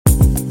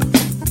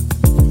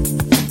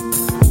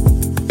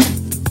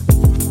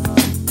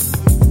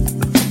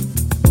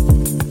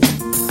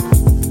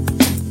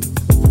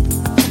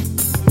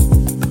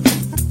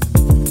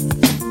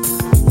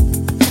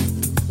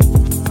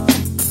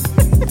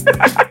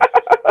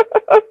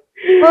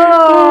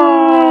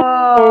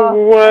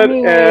Oh,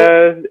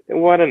 anyway,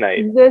 what a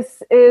night.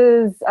 This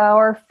is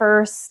our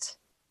first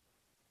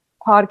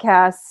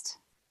podcast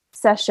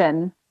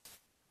session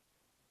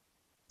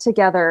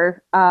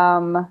together.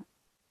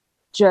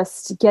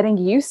 Just getting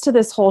used to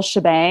this whole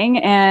shebang.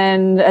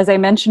 And as I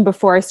mentioned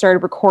before I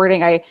started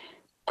recording, I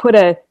put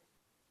a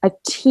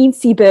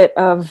teensy bit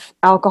of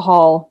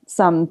alcohol,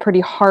 some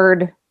pretty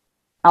hard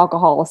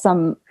alcohol,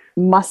 some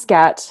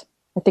muscat,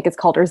 I think it's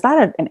called, or is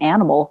that an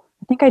animal?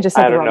 I think I just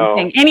said the wrong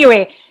thing.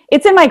 Anyway,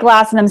 it's in my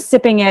glass and I'm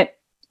sipping it.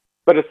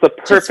 But it's the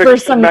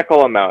perfect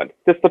speckle amount.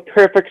 Just the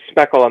perfect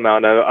speckle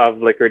amount of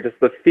liquor, just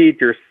to feed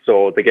your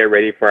soul to get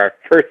ready for our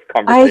first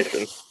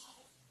conversation. I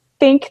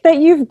think that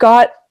you've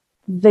got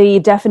the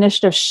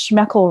definition of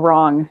schmeckle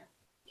wrong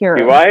here.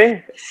 Do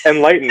I?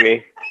 Enlighten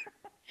me.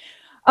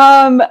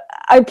 I'm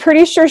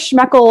pretty sure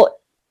schmeckle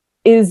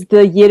is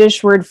the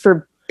Yiddish word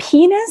for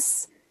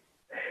penis.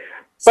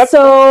 But it's a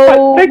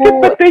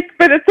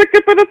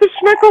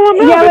schmeckle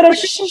amount. Yeah, but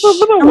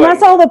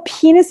unless all the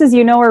penises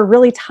are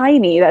really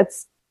tiny,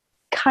 that's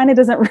kind of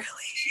doesn't really.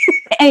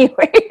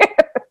 Anyway,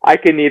 I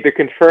can neither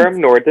confirm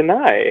nor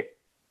deny.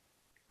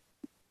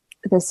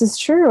 This is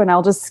true, and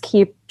I'll just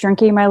keep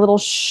drinking my little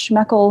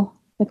schmeckle,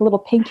 like a little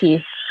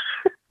pinky.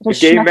 The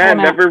gay man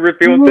never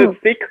reveals his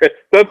secrets,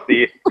 does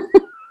he?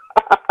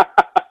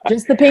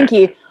 Just the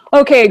pinky.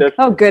 Okay.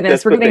 Oh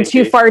goodness, we're getting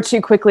too far too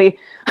quickly.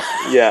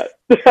 Yeah.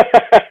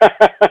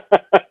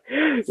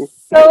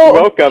 So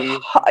welcome.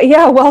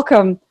 Yeah,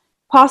 welcome.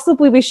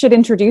 Possibly we should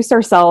introduce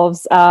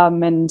ourselves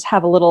and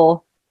have a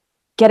little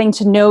getting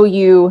to know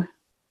you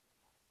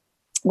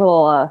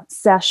little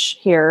sesh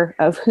here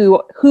of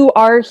who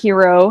our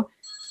hero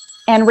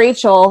and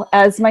Rachel.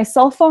 As my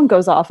cell phone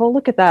goes off. Oh,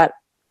 look at that.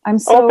 I'm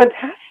so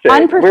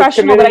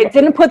unprofessional, but I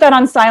didn't put that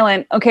on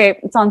silent. Okay,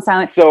 it's on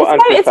silent. So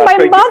it's my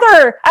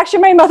mother.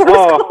 Actually, my mother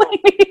was calling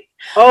me.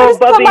 Oh,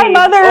 Bubby. My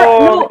mother.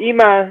 Oh, no.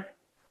 Ema.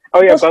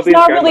 Oh yeah, Bubby's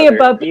not really a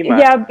bub.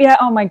 Yeah.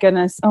 Oh my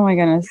goodness.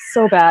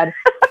 So bad.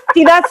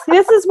 See,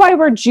 this is why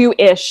we're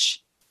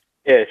Jewish.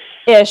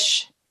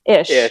 Ish.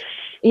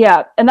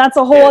 Yeah, and that's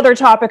a whole other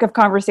topic of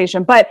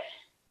conversation. But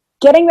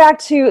getting back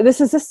to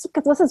this is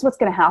what's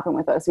going to happen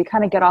with us. We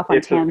kind of get off on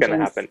tangents. This is going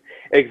to happen.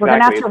 Exactly. We're going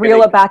to have to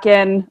reel it back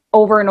in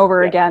over and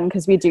over again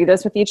because we do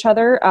this with each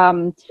other.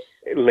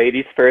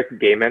 Ladies first,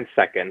 gay men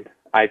second.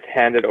 I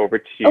hand it over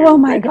to you. Oh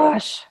my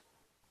gosh.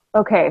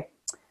 Okay.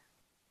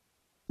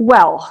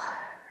 Well,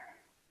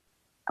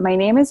 my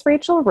name is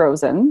Rachel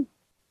Rosen.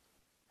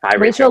 Hi,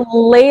 Rachel.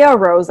 Leah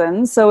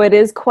Rosen. So it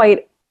is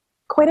quite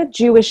a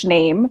Jewish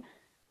name.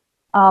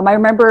 I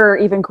remember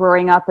even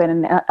growing up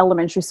in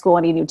elementary school,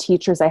 any new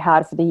teachers I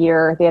had for the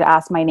year, they had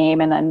asked my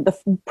name, and then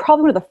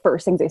probably one of the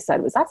first things they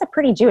said was, "That's a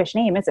pretty Jewish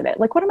name, isn't it?"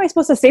 Like, what am I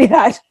supposed to say to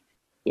that?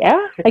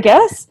 Yeah, I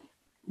guess.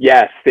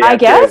 Yes, I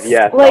guess.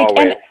 Yes, like,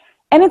 always.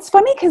 and it's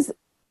funny because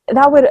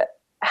that would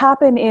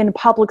happen in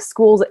public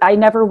schools. I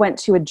never went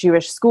to a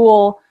Jewish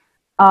school.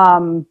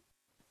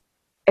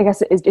 I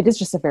guess it is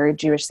just a very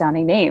Jewish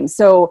sounding name.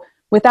 So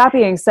with that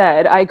being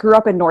said, I grew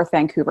up in North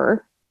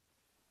Vancouver,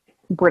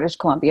 British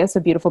Columbia, so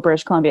beautiful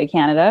British Columbia,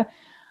 Canada.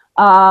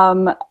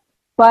 But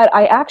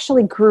I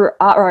actually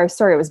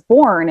I was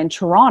born in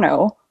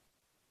Toronto,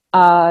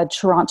 Canada.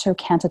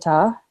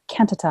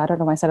 I don't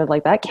know why I said it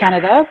like that,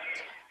 Canada.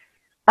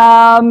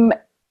 And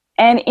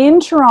in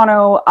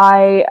Toronto,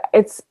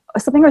 it's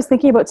something I was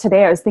thinking about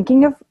today. I was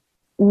thinking of,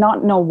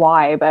 not know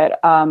why, but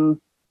of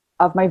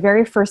my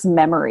very first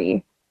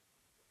memory.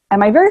 And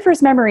my very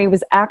first memory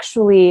was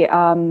actually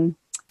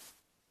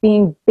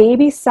being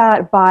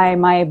babysat by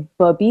my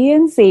Bubby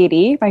and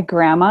Zadie, my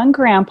grandma and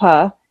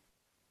grandpa,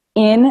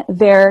 in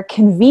their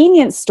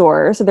convenience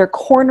store, so their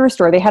corner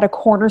store. They had a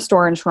corner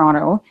store in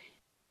Toronto,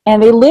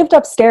 and they lived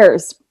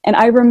upstairs. And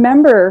I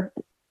remember,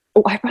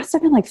 I must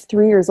have been like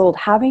 3 years old,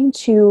 having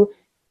to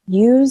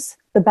use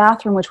the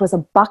bathroom, which was a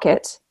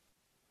bucket,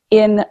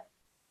 in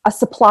a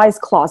supplies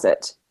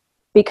closet,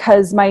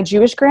 because my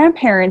Jewish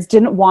grandparents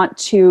didn't want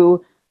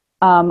to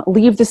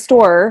leave the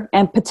store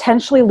and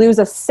potentially lose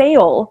a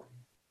sale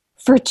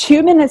for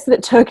 2 minutes that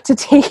it took to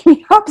take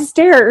me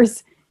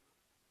upstairs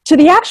to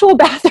the actual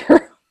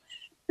bathroom.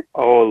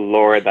 Oh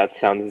Lord, that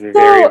sounds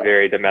very,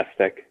 very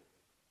domestic.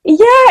 Yeah,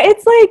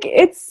 it's like,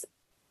 is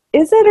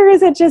it or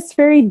is it just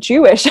very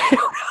Jewish? I don't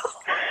know.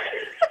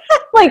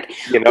 Like,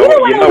 we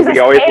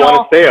always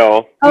want a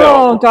sale.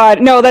 Oh God,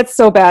 no, that's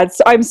so bad.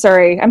 So I'm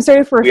sorry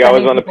for we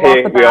always want to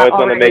pay. We always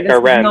want to make our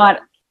rent.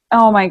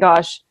 Oh my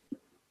gosh.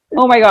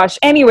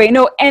 Anyway,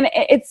 no, and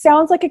it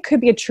sounds like it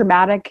could be a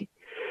traumatic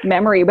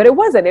memory, but it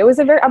wasn't. It was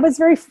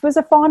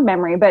a fond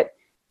memory. But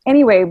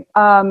anyway,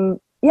 so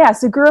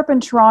grew up in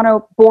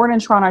Toronto, born in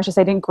Toronto.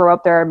 I didn't grow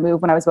up there. I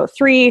moved when I was about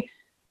 3.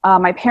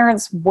 My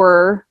parents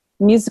were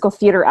musical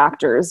theater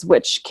actors,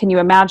 which, can you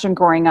imagine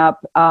growing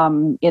up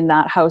in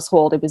that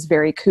household? It was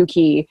very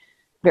kooky,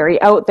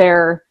 very out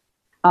there.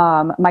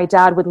 My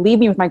dad would leave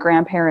me with my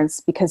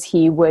grandparents because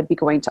he would be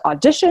going to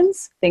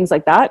auditions, things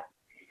like that.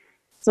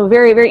 So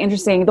very, very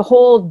interesting. The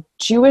whole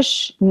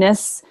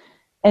Jewishness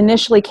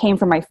initially came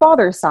from my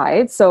father's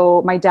side.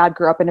 So my dad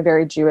grew up in a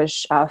very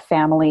Jewish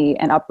family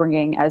and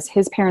upbringing, as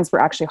his parents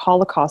were actually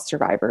Holocaust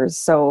survivors.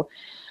 So,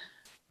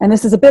 and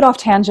this is a bit off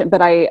tangent,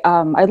 but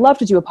I'd love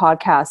to do a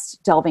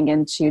podcast delving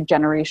into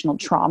generational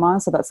trauma.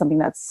 So that's something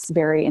that's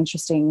very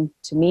interesting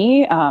to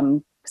me,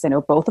 because I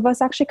know both of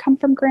us actually come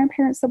from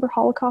grandparents that were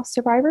Holocaust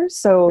survivors.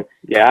 So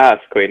yeah,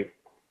 it's queen.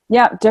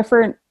 Yeah,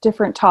 different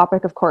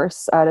topic, of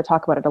course, to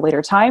talk about at a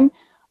later time.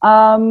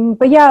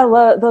 But yeah,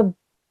 the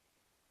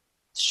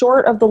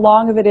short of the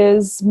long of it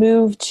is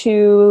moved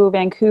to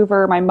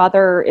Vancouver. My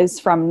mother is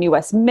from New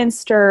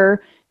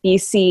Westminster,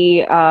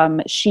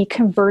 BC. She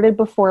converted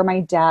before my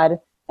dad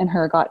and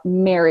her got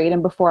married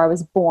and before I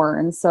was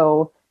born.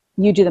 So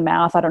you do the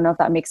math. I don't know if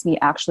that makes me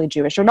actually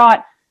Jewish or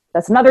not.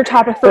 That's another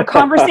topic for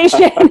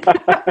conversation.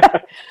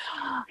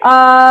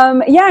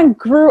 And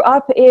grew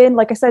up in,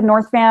 like I said,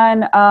 North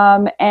Van.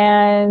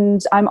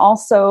 And I'm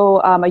also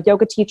a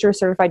yoga teacher,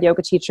 certified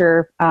yoga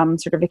teacher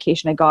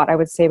certification I got, I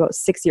would say, about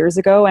 6 years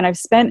ago. And I've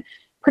spent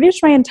pretty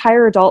much my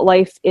entire adult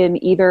life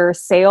in either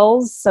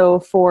sales, so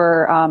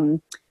for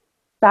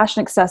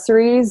fashion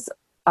accessories,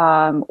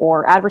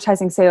 or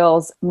advertising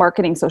sales,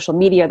 marketing, social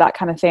media, that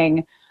kind of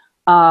thing.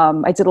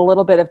 I did a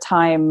little bit of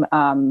time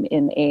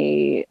in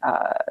a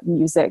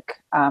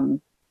music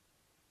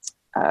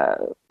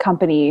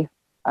company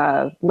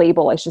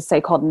label, I should say,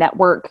 called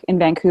Network in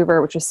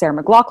Vancouver, which was Sarah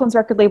McLachlan's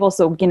record label.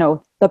 So, you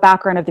know, the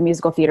background of the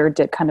musical theater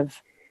did kind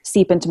of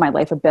seep into my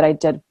life a bit. I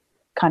did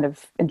kind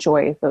of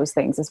enjoy those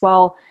things as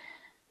well.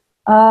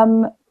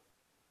 And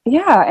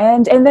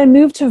then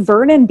moved to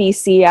Vernon,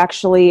 BC,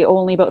 actually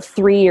only about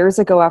 3 years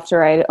ago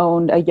after I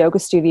owned a yoga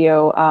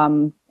studio,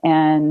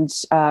 and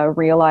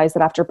realized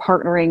that after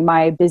partnering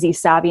my busy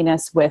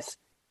savviness with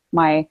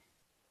my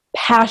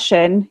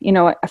passion, you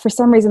know, for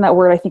some reason that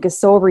word I think is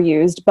so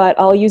overused, but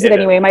I'll use it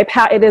anyway.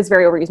 It is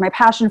very overused. My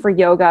passion for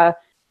yoga,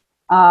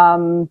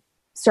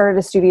 started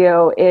a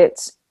studio.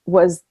 It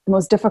was the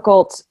most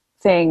difficult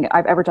thing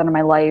I've ever done in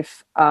my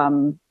life.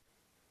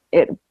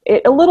 It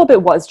a little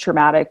bit was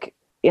traumatic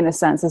in a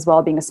sense as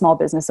well, being a small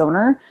business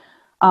owner.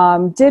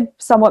 Did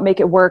somewhat make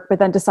it work, but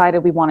then decided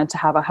we wanted to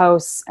have a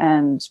house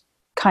and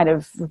kind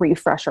of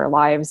refresh our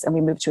lives. And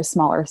we moved to a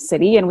smaller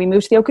city, and we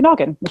moved to the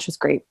Okanagan, which was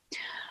great.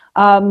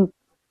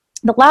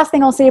 The last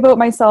thing I'll say about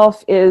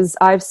myself is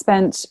I've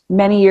spent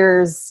many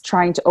years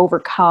trying to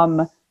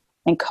overcome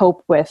and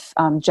cope with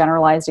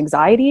generalized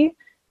anxiety.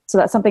 So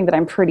that's something that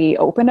I'm pretty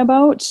open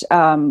about.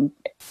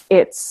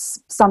 It's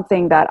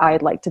something that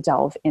I'd like to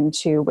delve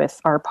into with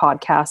our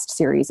podcast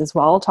series as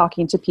well,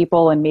 talking to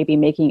people and maybe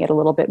making it a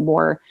little bit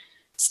more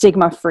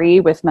stigma-free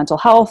with mental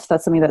health.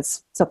 That's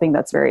something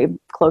that's very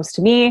close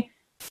to me.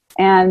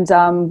 And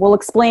we'll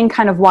explain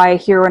kind of why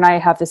Hero and I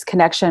have this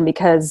connection,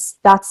 because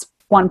that's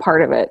one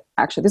part of it.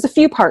 Actually, there's a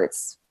few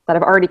parts that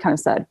I've already kind of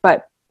said,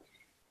 but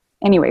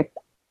anyway,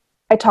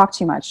 I talk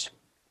too much.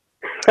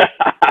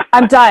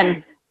 I'm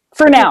done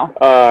for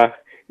now.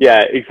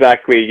 Yeah,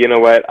 exactly. You know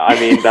what? I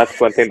mean, that's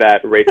one thing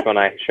that Rachel and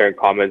I share in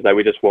common, is that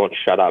we just won't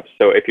shut up.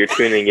 So if you're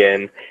tuning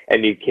in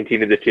and you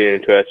continue to tune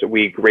into us,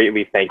 we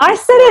greatly thank you. I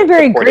said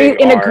it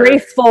in a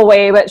graceful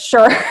way, but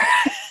sure.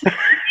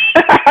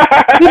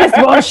 You just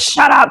won't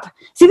shut up.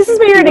 See, this is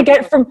what you're going to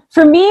get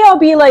for me. I'll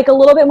be like a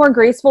little bit more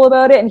graceful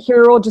about it, and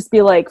Hero will just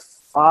be like,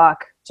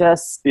 fuck,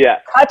 just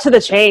cut to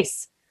the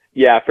chase.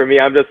 Yeah, for me,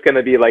 I'm just going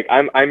to be like,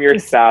 I'm your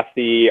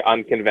sassy,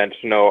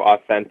 unconventional,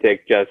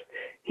 authentic, just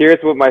here's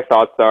what my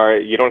thoughts are.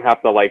 You don't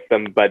have to like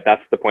them, but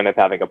that's the point of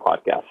having a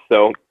podcast.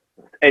 So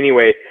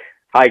anyway,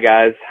 hi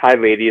guys, hi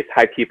ladies,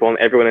 hi people, and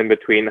everyone in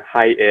between.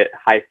 Hi it,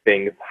 hi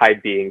things, hi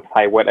beings,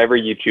 hi whatever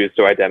you choose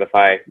to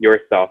identify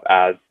yourself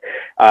as.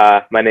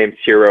 My name's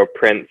Hero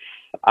Prince.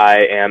 I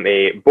am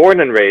a born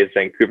and raised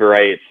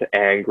Vancouverite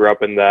and grew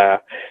up in the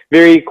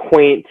very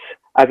quaint,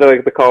 as I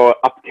like to call it,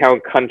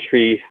 uptown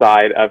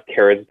countryside of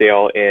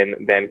Kerrisdale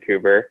in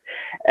Vancouver,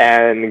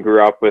 and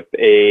grew up with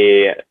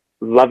a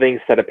loving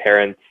set of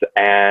parents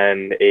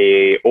and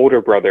a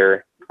older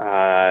brother,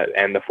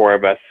 and the four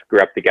of us grew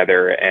up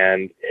together.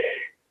 And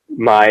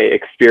my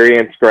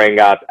experience growing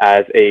up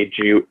as a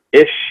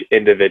Jewish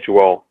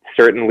individual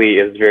certainly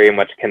is very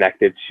much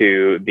connected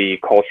to the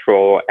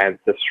cultural,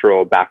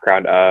 ancestral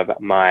background of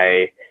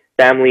my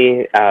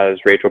family. As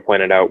Rachel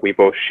pointed out, we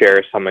both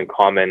share some in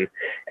common.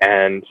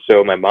 And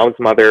so my mom's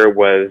mother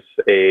was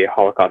a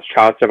Holocaust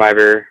child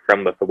survivor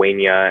from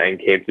Lithuania and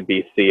came to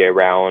BC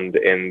around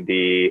in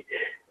the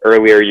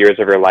earlier years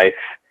of her life.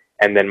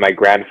 And then my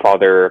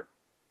grandfather,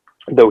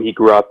 though he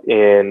grew up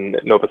in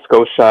Nova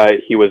Scotia,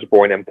 he was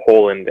born in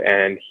Poland,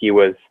 and he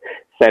was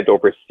sent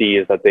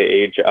overseas at the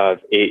age of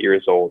 8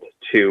 years old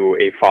to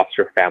a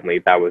foster family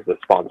that was a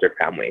sponsor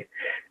family.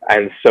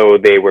 And so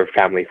they were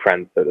family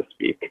friends, so to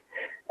speak.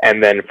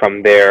 And then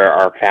from there,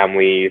 our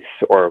families,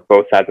 or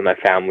both sides of my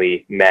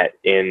family, met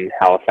in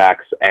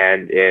Halifax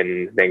and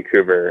in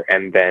Vancouver.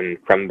 And then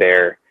from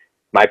there,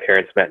 my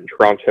parents met in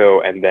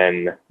Toronto, and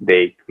then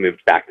they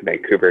moved back to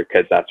Vancouver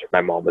because that's where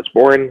my mom was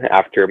born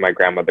after my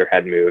grandmother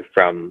had moved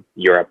from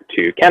Europe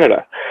to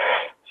Canada.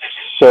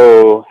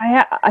 So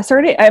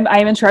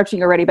I'm interrupting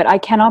you already, but I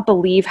cannot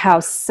believe how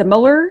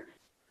similar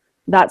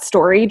that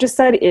story you just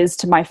said is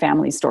to my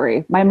family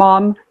story. My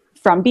mom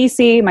from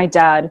BC, my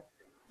dad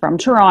from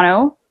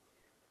Toronto,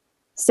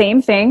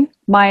 same thing.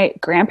 My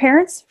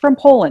grandparents from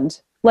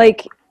Poland.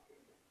 Like,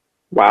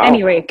 wow.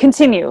 anyway,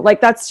 continue.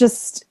 Like, that's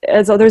just,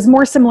 as though there's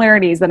more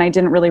similarities than I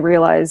didn't really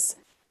realize.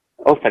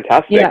 Oh,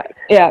 fantastic.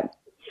 Yeah.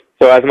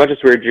 So as much as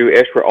we're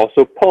Jewish, we're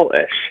also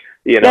Polish,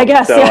 you know? I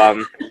guess,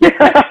 so,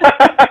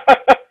 yeah.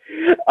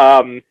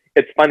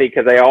 It's funny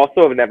because I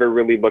also have never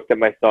really looked at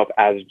myself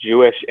as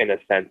Jewish in a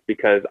sense,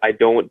 because I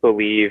don't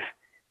believe,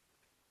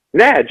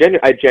 I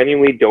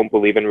genuinely don't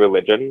believe in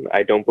religion.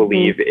 I don't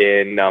believe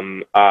in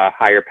a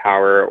higher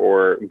power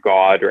or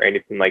God or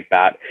anything like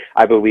that.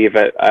 I believe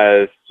it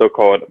as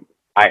so-called,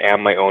 I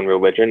am my own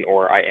religion,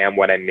 or I am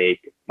what I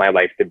make my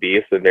life to be.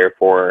 So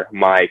therefore,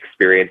 my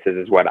experiences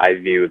is what I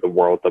view the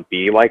world to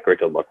be like, or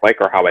to look like,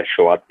 or how I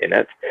show up in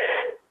it.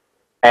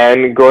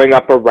 And growing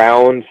up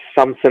around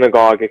some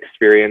synagogue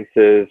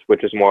experiences,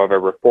 which is more of a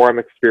reform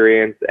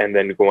experience, and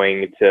then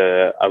going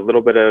to a little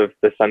bit of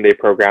the Sunday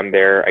program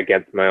there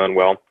against my own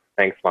will.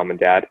 Thanks, Mom and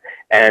Dad.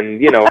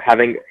 And, you know,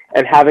 having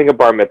a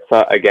bar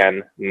mitzvah,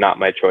 again, not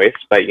my choice,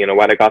 but you know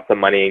what? I got some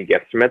money and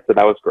gifts from it, so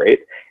that was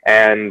great.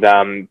 And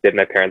did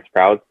my parents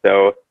proud.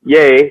 So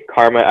yay,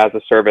 karma as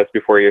a service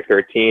before you're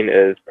 13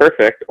 is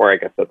perfect, or I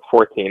guess that's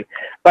 14.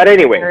 But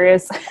anyway,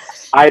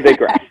 I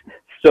digress.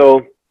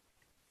 So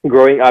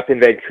growing up in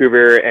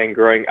Vancouver and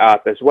growing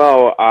up as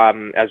well,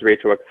 as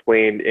Rachel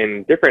explained,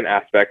 in different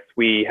aspects,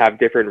 we have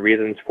different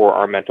reasons for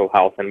our mental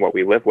health and what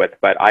we live with.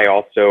 But I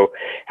also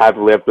have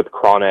lived with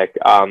chronic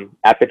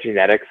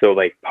epigenetics, so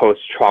like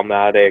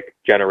post-traumatic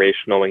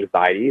generational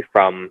anxiety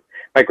from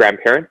my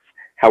grandparents.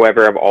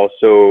 However, I've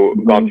also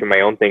gone through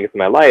my own things in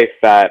my life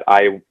that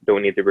I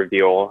don't need to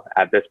reveal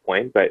at this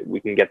point, but we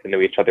can get to know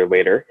each other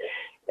later.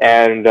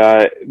 And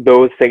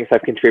those things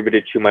have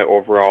contributed to my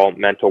overall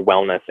mental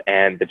wellness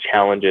and the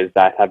challenges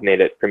that have made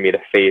it for me to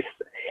face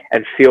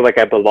and feel like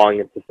I belong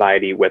in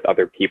society with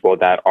other people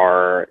that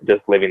are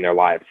just living their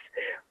lives.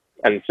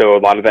 And so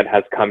a lot of that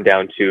has come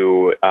down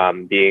to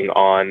being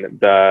on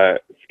the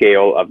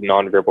scale of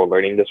nonverbal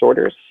learning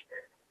disorders.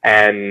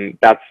 And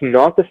that's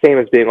not the same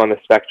as being on the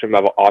spectrum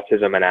of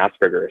autism and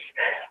Asperger's.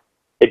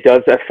 It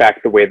does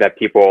affect the way that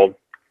people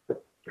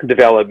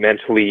develop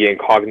mentally and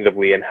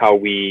cognitively, and how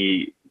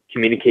we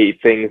communicate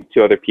things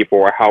to other people,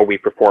 or how we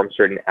perform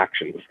certain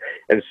actions.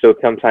 And so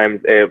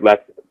sometimes it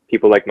lets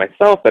people like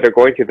myself that are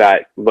going through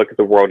that look at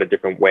the world a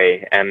different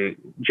way, and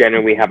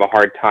generally have a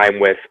hard time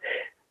with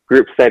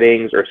group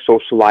settings or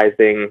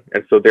socializing.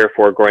 And so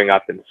therefore growing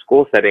up in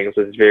school settings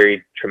was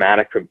very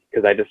traumatic for me,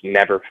 because I just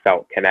never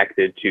felt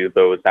connected to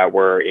those that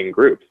were in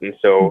groups. And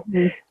so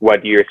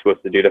what you're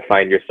supposed to do to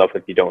find yourself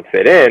if you don't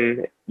fit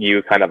in,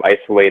 you kind of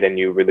isolate and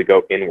you really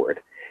go inward.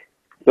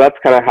 So that's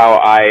kind of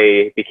how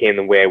I became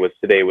the way I was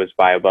today, was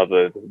by a love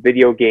of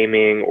video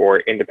gaming or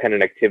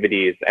independent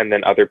activities, and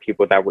then other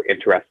people that were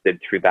interested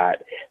through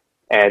that.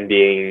 And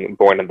being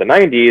born in the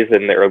 90s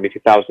and the early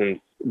 2000s,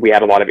 we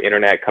had a lot of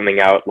internet coming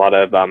out, a lot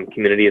of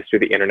communities through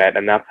the internet,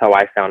 and that's how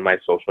I found my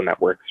social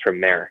networks from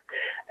there.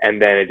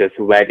 And then it just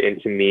led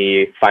into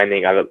me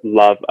finding a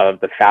love of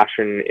the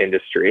fashion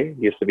industry.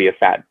 Used to be a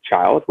fat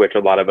child, which a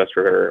lot of us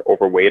who are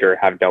overweight or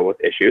have dealt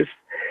with issues.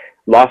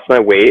 Lost my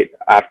weight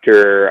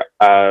after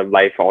a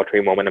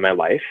life-altering moment in my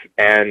life,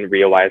 and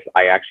realized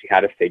I actually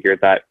had a figure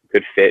that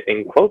could fit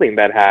in clothing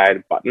that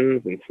had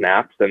buttons and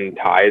snaps and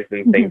ties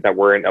and things that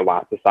weren't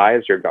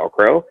elasticized or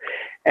Velcro.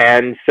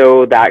 And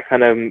so that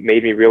kind of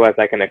made me realize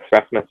I can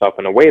express myself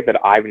in a way that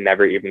I've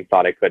never even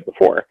thought I could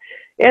before.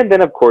 And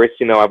then, of course,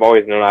 you know, I've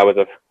always known I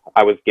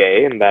was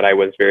gay, and that I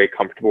was very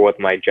comfortable with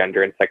my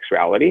gender and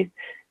sexuality.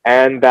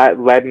 And that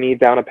led me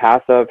down a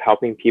path of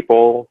helping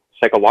people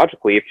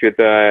psychologically through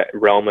the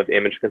realm of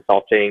image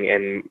consulting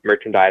and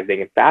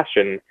merchandising and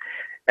fashion.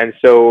 And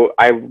so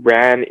I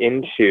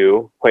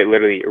quite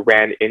literally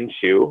ran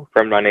into,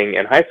 from running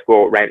in high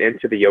school, ran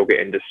into the yoga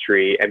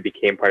industry and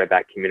became part of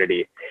that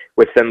community,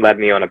 which then led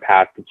me on a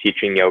path to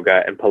teaching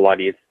yoga and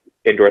Pilates,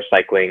 indoor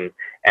cycling,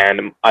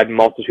 and a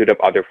multitude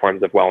of other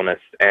forms of wellness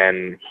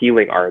and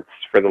healing arts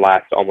for the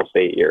last almost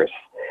 8 years.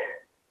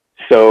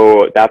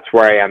 So that's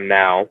where I am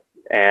now.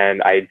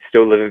 And I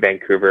still live in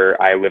Vancouver.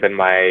 I live in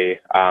my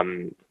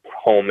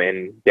home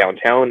in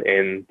downtown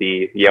in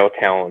the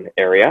Yaletown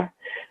area.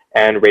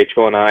 And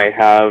Rachel and I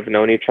have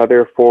known each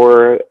other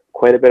for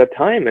quite a bit of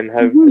time and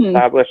have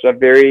established a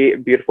very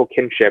beautiful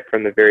kinship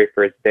from the very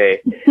first day.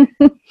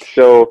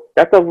 So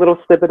that's a little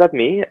snippet of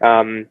me.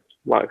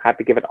 Well, I have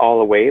to give it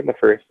all away in the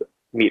first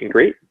meet and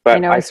greet. But I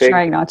know, I was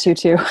trying not to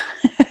too.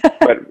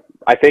 But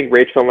I think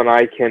Rachel and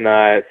I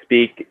can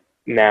speak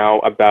now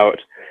about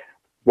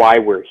why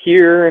we're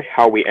here,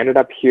 how we ended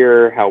up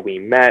here, how we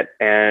met,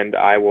 and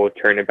I will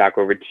turn it back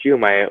over to you,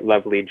 my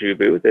lovely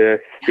Jubu, to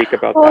speak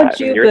about that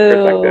and your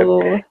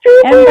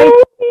perspective.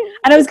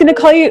 And I was going to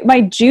call you my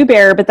Jew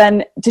Bear, but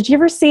then did you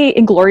ever see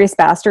Inglourious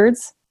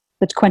Bastards?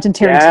 the Quentin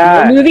Tarantino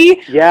Yeah.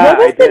 movie. Yeah, What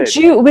was I the did.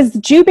 Jew? Was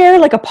Jew Bear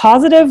like a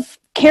positive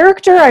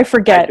character? I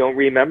forget. I don't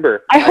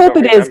remember. I hope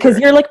don't it is, because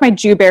remember. you're like my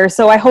Jew Bear.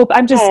 So I hope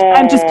I'm just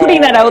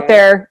putting that out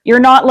there. You're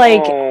not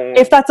like, Oh.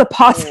 if that's a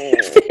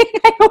positive thing,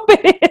 I hope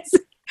it is.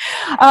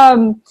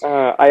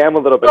 I am a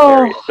little bit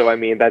hairy, so I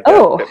mean that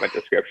does fit my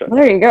description. Well,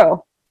 there you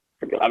go.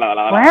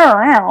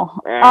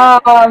 Wow.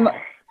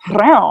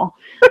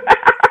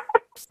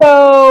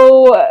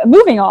 So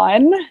moving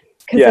on,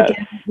 because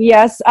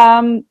Yes.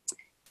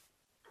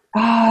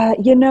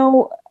 you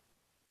know,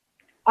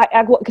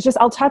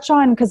 I'll touch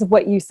on, because of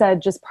what you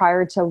said just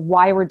prior to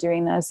why we're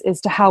doing this, is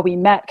to how we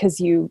met,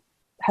 because you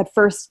had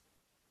first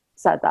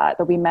said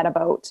that we met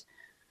about,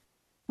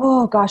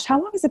 oh gosh,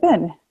 how long has it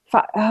been?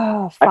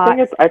 I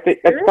think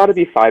it's got to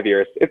be 5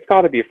 years. It's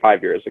got to be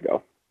 5 years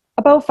ago.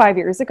 About 5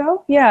 years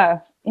ago? Yeah.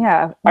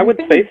 I would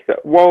say so.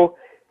 Well,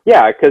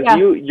 yeah, because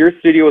your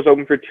studio was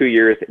open for 2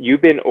 years.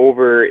 You've been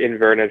over in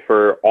Vernon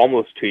for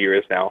almost 2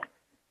 years now.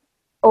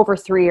 Over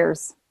 3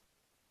 years.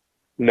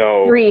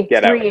 No. Three.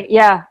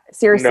 Yeah,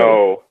 seriously.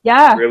 No.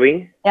 Yeah.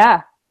 Really?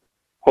 Yeah.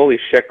 Holy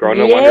shit, girl.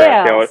 No wonder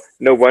I failed.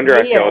 No wonder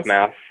I failed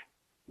math.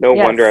 No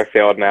wonder I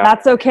failed math.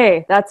 That's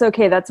okay. That's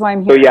why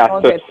I'm here.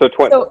 So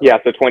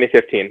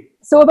 2015.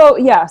 So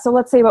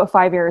let's say about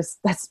 5 years.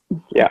 That's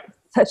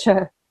such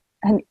a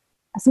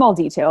small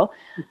detail.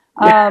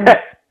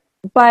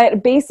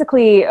 But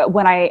basically,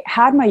 when I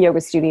had my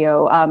yoga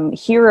studio,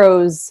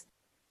 Hero's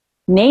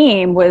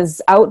name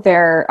was out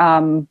there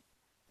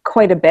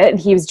quite a bit.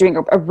 He was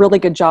doing a really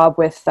good job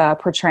with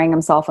portraying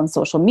himself on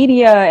social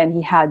media, and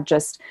he had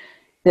just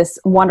this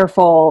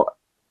wonderful,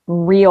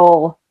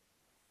 real,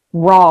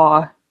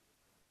 raw,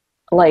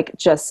 like,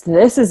 just,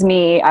 this is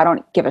me. I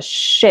don't give a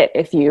shit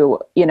if you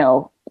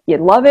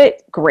love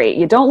it, great.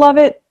 You don't love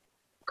it,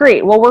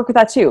 great. We'll work with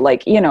that too.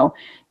 Like,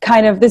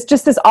 kind of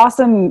this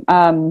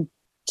awesome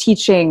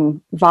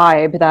teaching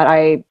vibe that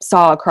I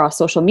saw across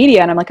social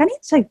media. And I'm like, I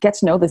need to get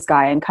to know this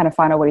guy and kind of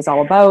find out what he's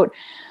all about.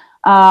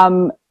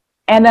 And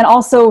then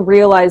also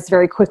realized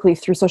very quickly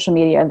through social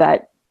media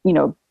that, he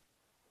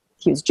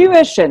was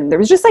Jewish, and there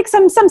was just like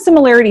some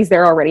similarities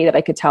there already that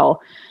I could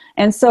tell.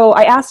 And so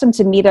I asked him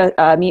to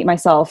meet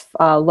myself,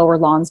 Lower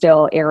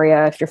Lonsdale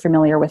area. If you're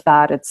familiar with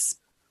that, it's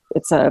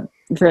a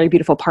very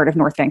beautiful part of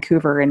North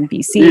Vancouver in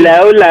BC.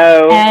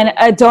 Low.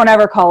 And don't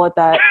ever call it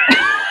that.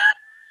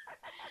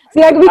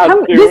 See, we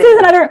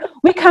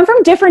come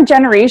from different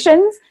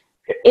generations,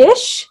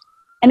 ish.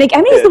 And I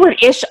use the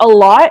word ish a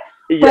lot,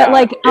 but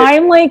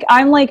I'm like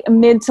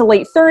mid to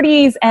late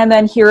 30s, and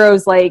then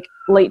Hero's like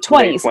late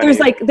 20s.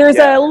 There's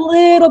a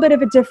little bit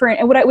of a different,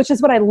 and which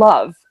is what I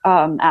love,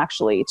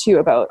 actually, too,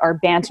 about our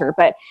banter.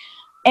 But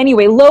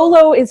anyway,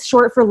 Lolo is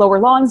short for Lower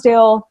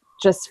Lonsdale,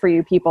 just for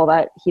you people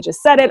that he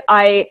just said it.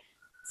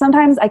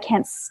 Sometimes I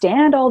can't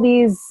stand all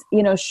these,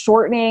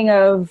 shortening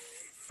of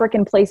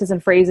frickin' places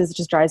and phrases. It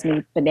just drives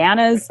me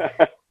bananas.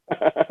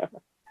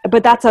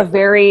 But that's a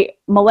very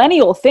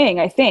millennial thing,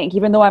 I think,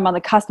 even though I'm on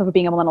the cusp of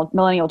being a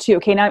millennial too.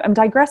 Okay, now I'm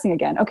digressing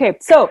again. Okay,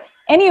 so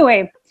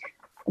anyway,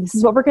 this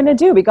is what we're going to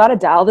do. We got to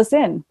dial this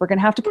in. We're going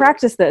to have to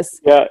practice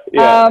this. Yeah.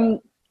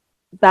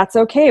 That's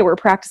okay. We're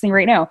practicing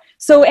right now.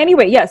 So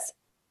anyway, yes,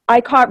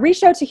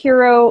 reached out to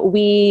Hero.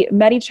 We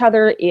met each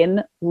other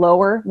in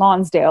Lower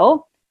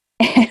Lonsdale,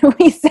 and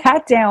we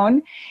sat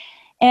down,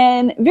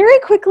 and very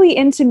quickly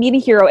into meeting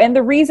Hero. And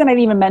the reason I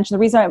didn't even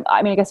mention,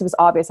 I guess it was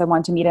obvious I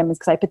wanted to meet him, is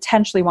because I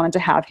potentially wanted to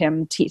have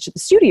him teach at the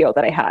studio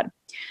that I had.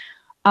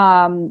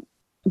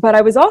 But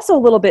I was also a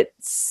little bit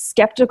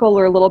skeptical,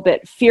 or a little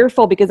bit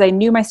fearful, because I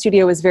knew my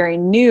studio was very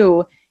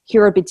new.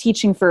 Hero had been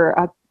teaching for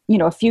a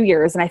few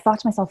years, and I thought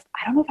to myself,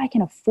 I don't know if I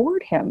can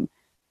afford him,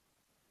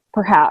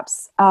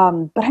 perhaps. But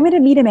I'm going to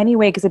meet him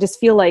anyway, because I just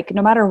feel like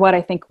no matter what,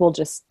 I think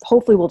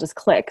hopefully we'll just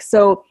click.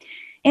 So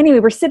anyway,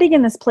 we're sitting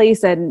in this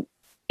place, and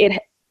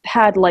it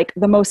had like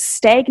the most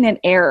stagnant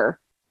air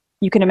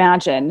you can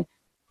imagine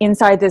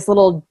inside this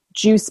little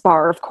juice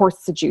bar. Of course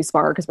it's a juice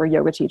bar because we're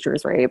yoga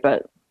teachers, right?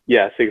 But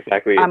yes,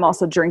 exactly. I'm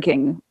also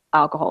drinking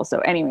alcohol. So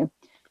anyway,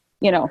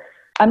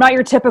 I'm not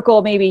your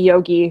typical maybe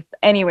yogi.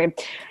 Anyway.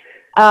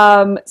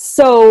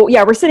 So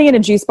yeah, we're sitting in a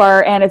juice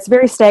bar, and it's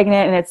very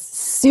stagnant, and it's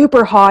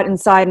super hot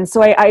inside. And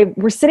so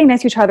we're sitting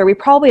next to each other. We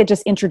probably had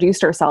just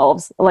introduced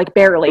ourselves, like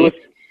barely.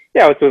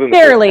 It's within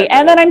barely.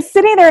 And then I'm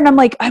sitting there, and I'm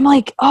like,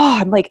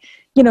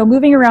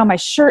 moving around my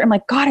shirt. I'm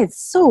like, God, it's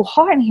so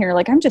hot in here.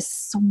 Like, I'm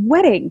just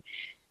sweating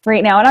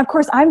right now. And of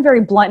course, I'm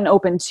very blunt and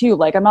open too.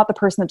 Like, I'm not the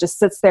person that just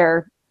sits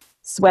there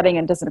sweating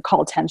and doesn't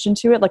call attention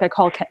to it. Like, I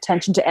call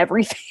attention to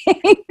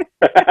everything.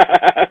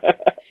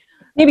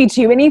 Maybe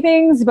too many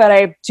things, but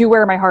I do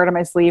wear my heart on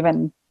my sleeve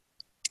and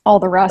all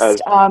the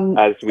rest.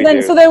 As we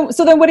do.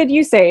 So then what did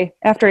you say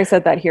after I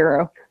said that,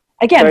 Hero?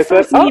 Again,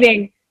 first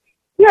meeting.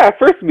 Yeah,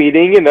 first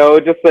meeting,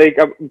 just like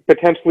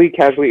potentially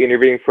casually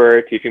interviewing for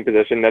a teaching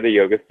position at a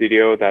yoga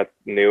studio that's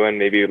new and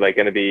maybe like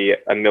going to be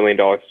 $1 million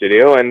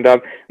studio. And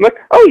I'm like,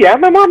 oh yeah,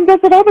 my mom does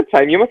it all the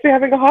time. You must be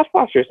having a hot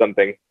flash or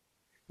something.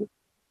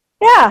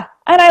 Yeah.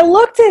 And I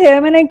looked at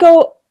him and I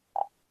go,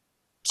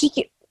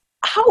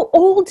 how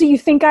old do you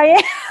think I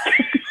am?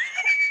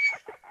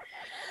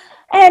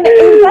 And it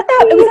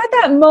was at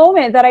that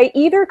moment that I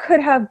either could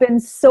have been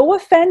so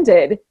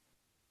offended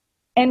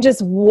and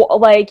just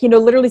like,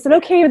 literally said,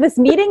 okay, this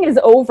meeting is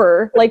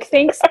over. Like,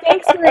 thanks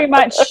very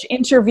much,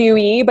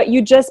 interviewee. But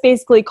you just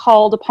basically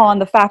called upon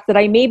the fact that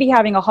I may be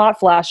having a hot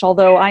flash,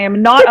 although I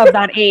am not of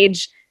that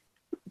age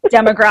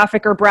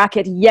demographic or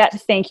bracket yet.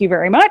 Thank you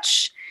very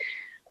much.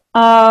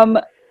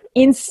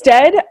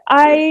 Instead,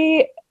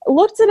 I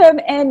looked at him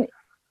and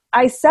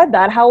I said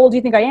that, how old do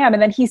you think I am?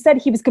 And then he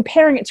said he was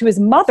comparing it to his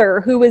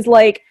mother, who was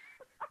like,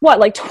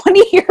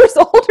 20 years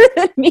older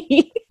than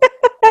me.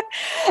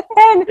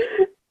 And,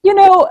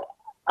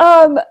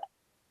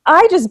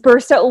 I just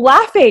burst out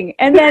laughing.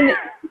 And then,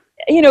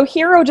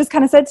 Hero just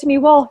kind of said to me,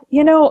 well,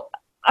 he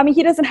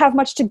doesn't have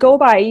much to go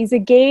by. He's a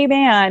gay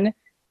man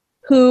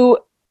who,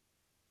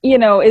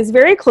 is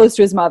very close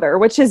to his mother,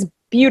 which is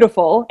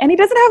beautiful. And he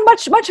doesn't have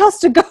much else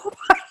to go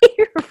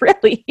by,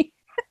 really.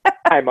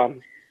 Hi,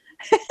 Mom.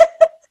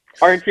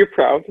 Aren't you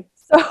proud?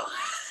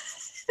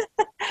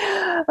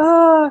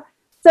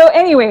 So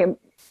anyway,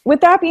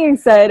 with that being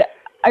said,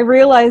 I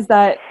realized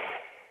that,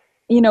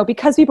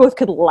 because we both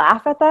could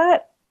laugh at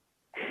that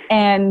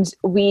and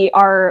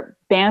our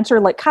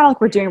banter, kind of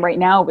like we're doing right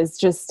now, was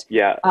just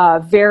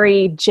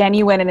very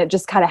genuine, and it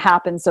just kind of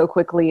happened so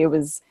quickly. It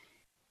was,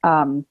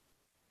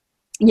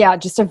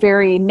 just a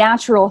very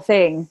natural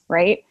thing,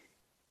 right?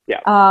 Yeah,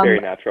 very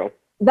natural.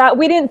 That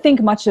we didn't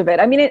think much of it.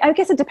 I mean, I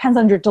guess it depends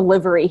on your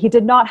delivery. He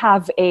did not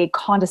have a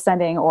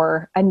condescending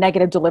or a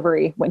negative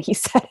delivery when he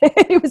said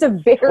it. It was a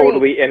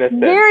totally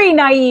innocent, very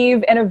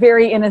naive, and a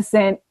very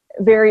innocent,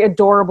 very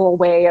adorable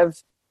way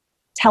of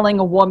telling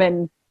a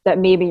woman that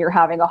maybe you're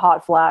having a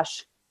hot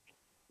flash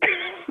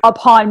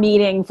upon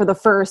meeting for the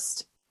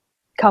first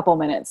couple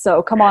minutes.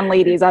 So come on,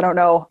 ladies. I don't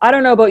know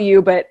about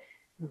you, but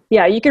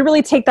yeah, you can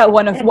really take that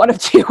one of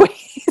two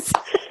ways.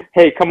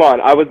 Hey, come on.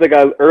 I was like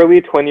an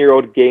early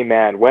 20-year-old gay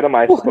man. What am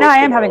I supposed to know? Now I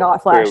am having a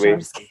hot flash. No, I'm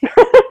just kidding.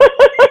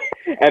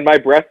 And my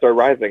breasts are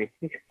rising.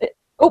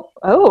 Oh.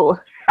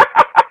 What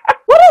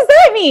does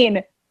that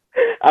mean?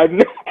 I'm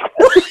not...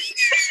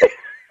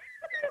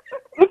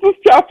 This is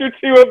chapter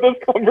 2 of this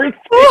conversation.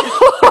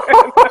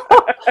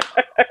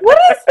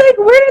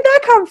 Where did that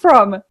come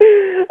from?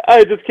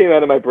 It just came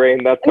out of my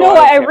brain. That's all. No,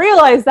 I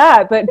realize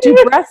that, but do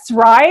breasts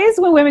rise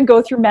when women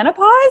go through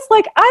menopause?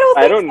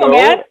 I don't know,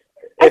 man.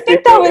 I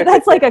think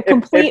that's like a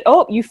complete,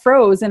 you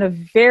froze in a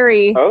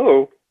very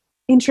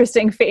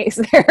interesting phase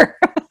there.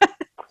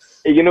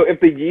 If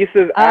the yeast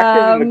is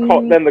active,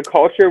 then the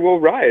culture will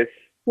rise.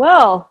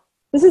 Well,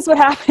 this is what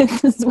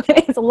happens when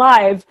it's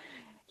live.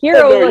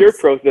 Hero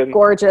looks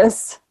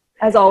gorgeous,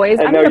 as always.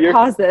 I'm going to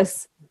pause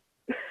this.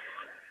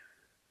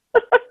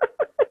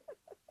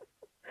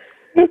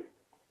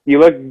 You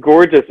look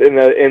gorgeous in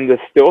the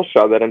still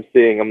shot that I'm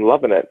seeing. I'm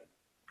loving it.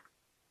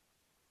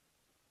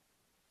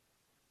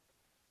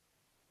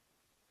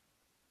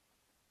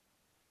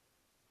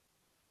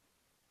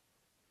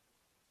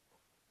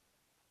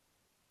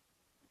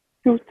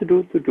 Do do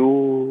do do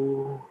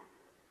do.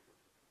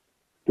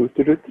 Do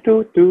do do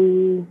do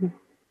do.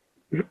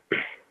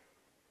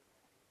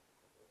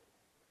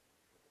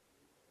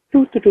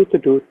 Do do do do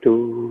do do.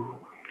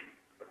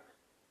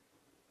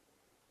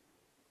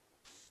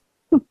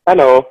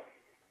 Hello.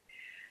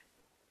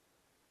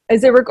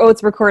 Is it?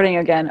 It's recording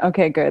again.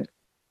 Okay, good.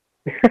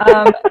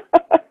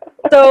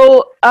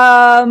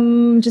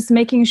 Just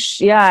making.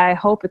 I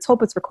hope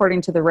it's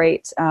recording to the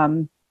right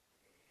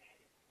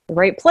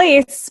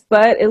place,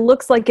 but it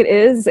looks like it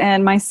is,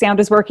 and my sound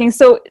is working.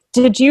 So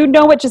did you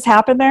know what just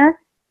happened there?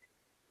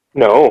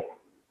 No.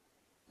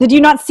 Did you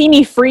not see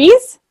me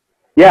freeze?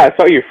 Yeah, I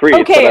saw you freeze.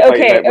 Okay, but I thought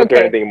you meant, was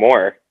there anything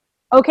more?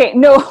 Okay,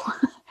 no.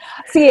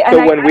 See, and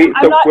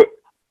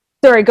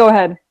sorry, go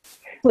ahead,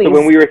 please. So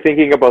when we were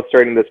thinking about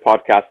starting this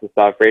podcast and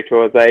stuff, Rachel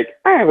was like,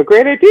 I have a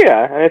great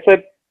idea. And I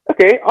said,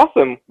 okay,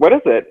 awesome. What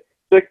is it?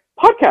 She's like,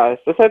 podcast.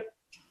 I said,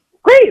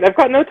 great, I've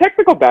got no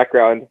technical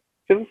background.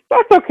 She says,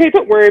 that's okay,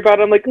 don't worry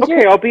about it. I'm like,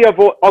 okay,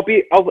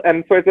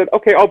 and so I said,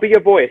 okay, I'll be a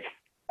voice.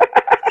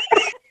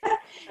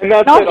 And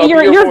that's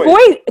your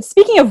voice.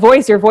 Speaking of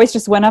voice, your voice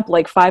just went up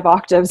like 5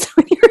 octaves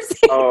when you were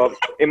saying.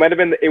 It might have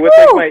been. It was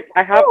like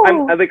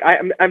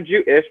I'm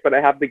Jewish, but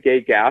I have the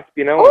gay gasp,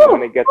 when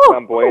it gets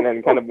flamboyant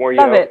and kind of more,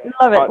 love it.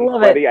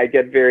 I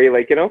get very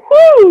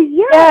whoo,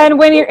 yeah. Yeah, and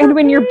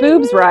when your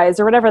boobs rise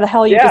or whatever the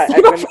hell you just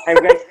said.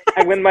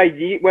 And when my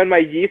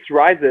yeast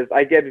rises,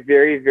 I get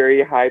very,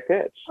 very high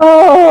pitch.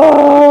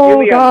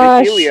 Oh,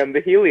 gosh. The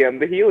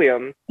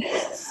helium.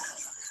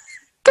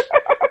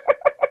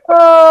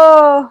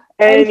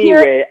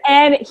 Anyway.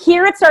 And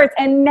here it starts.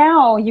 And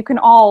now you can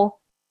all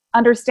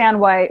understand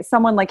why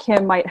someone like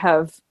him might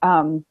have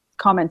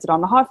commented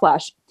on the hot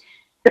flash.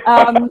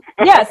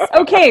 Yes.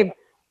 Okay.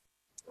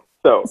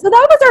 So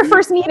that was our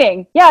first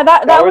meeting. Yeah,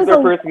 that was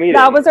our first meeting.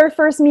 That was our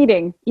first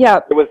meeting. Yeah.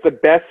 It was the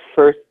best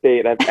first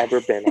date I've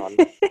ever been on.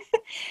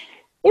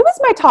 It was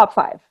my top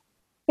 5.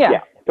 Yeah.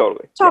 Yeah,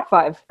 totally. Top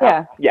 5.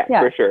 Yeah. Yeah,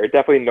 for sure.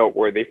 Definitely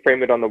noteworthy.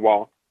 Frame it on the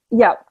wall.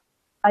 Yeah.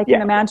 I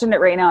can imagine it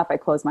right now if I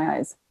close my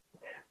eyes.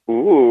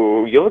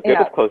 Ooh, you look good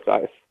with closed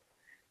eyes.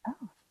 Oh,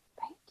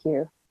 thank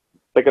you.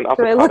 Like an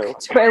avocado.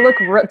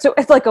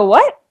 It's like a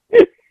what?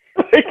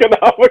 Like an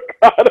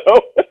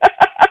avocado.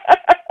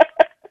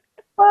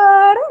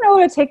 I don't know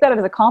how to take that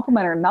as a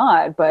compliment or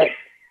not, but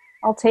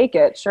I'll take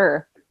it.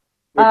 Sure.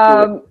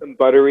 Some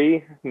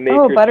buttery.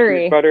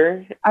 Buttery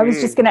Butter. I was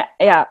just gonna.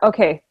 Yeah.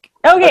 Okay.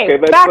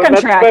 Back on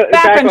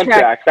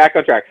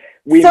track.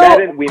 We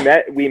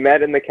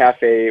met in the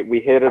cafe. We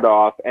hit it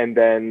off, and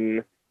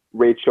then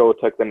Rachel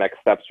took the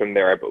next steps from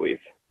there, I believe.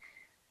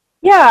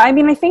 Yeah, I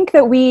mean, I think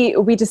that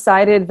we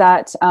decided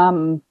that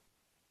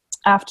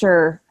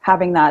after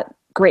having that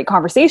great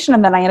conversation,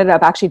 and then I ended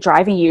up actually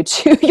driving you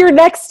to your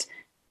next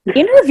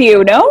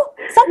interview, no?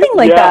 Something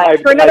like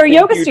that, for another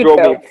yoga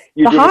studio.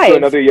 You drew me to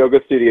another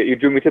yoga studio. You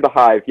drew me to the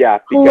Hive, yeah.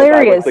 Because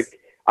hilarious.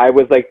 I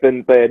was like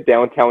the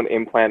downtown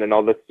implant and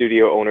all the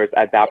studio owners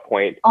at that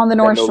point. On the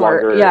North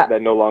Shore,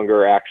 that no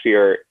longer actually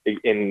are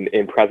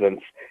in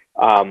presence.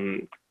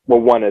 Well,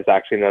 one is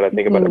actually, now that I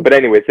think about it. But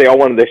anyways, they all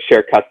wanted to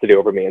share custody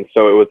over me. And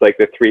so it was like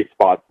the 3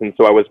 spots. And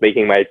so I was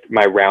making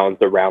my rounds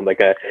around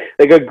like a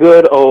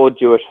good old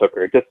Jewish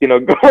hooker, just,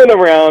 going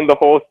around the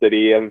whole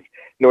city of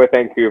North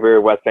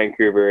Vancouver, West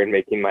Vancouver, and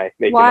making my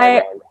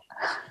rounds.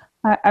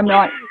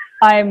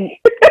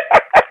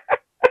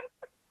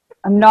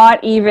 I'm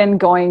not even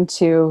going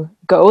to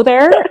go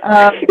there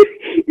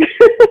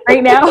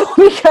right now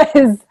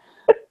because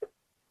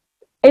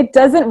it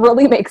doesn't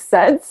really make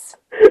sense.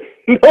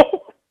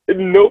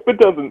 Nope, it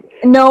doesn't.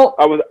 No.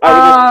 I was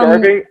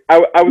starving. I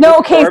was no,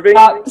 okay, starving.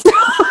 Stop.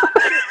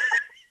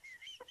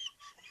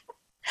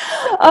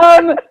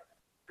 I'm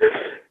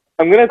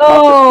gonna toss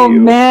oh it to you.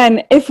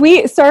 Man,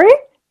 sorry?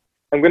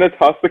 I'm gonna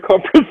toss the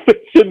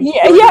conversation.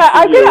 Yeah.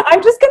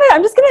 I'm just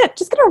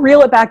gonna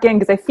reel it back in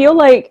because I feel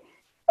like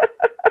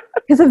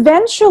because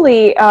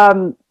eventually,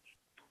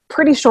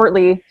 pretty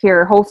shortly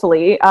here,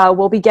 hopefully,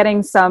 we'll be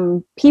getting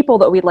some people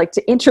that we'd like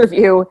to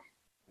interview.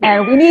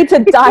 And we need to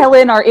dial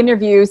in our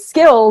interview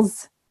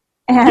skills.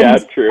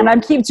 And, true. And I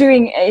keep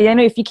doing,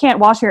 if you can't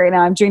watch me right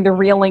now, I'm doing the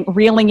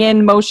reeling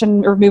in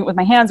motion or movement with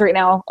my hands right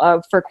now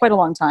for quite a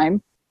long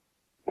time.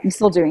 I'm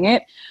still doing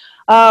it.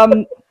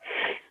 But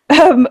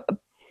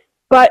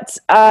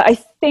I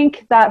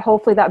think that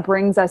hopefully that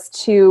brings us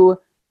to,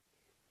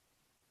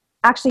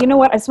 actually, you know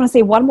what? I just want to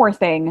say one more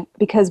thing,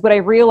 because what I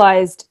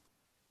realized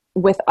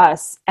with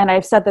us, and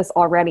I've said this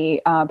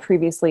already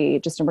previously,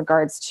 just in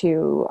regards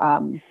to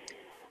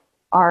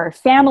our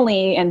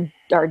family and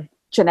our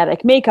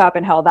genetic makeup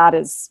and how that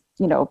is,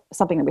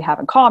 something that we have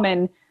in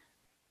common.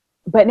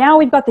 But now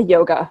we've got the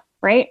yoga,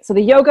 right? So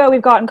the yoga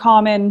we've got in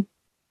common,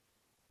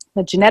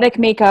 the genetic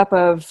makeup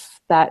of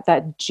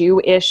that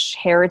Jewish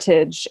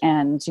heritage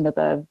and,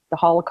 the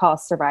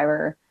Holocaust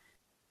survivor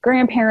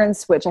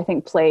grandparents, which I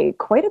think play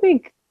quite a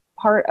big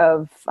part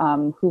of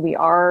who we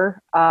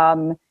are.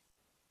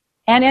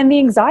 And the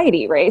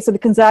anxiety, right? So the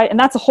anxiety, and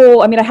that's a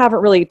whole, I haven't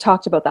really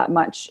talked about that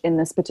much in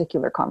this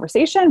particular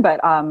conversation,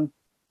 but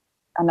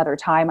another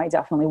time I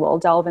definitely will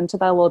delve into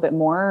that a little bit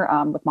more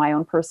with my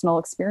own personal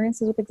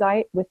experiences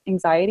with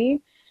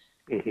anxiety.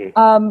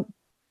 Mm-hmm.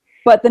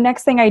 But the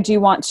next thing I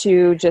do want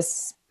to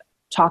just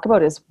talk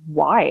about is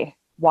why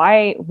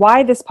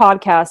this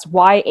podcast,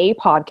 why a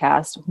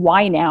podcast,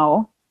 why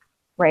now,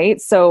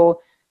 right?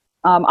 So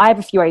I have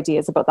a few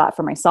ideas about that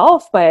for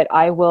myself, but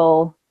I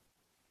will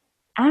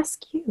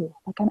ask you,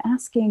 like I'm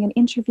asking an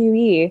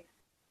interviewee,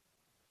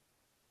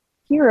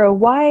 Hero,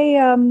 why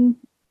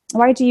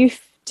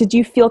did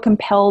you feel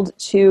compelled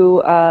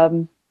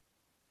to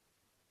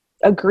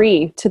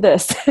agree to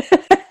this?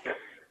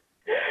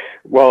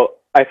 Well,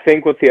 I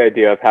think with the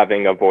idea of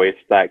having a voice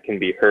that can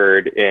be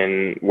heard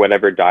in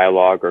whatever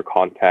dialogue or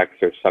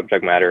context or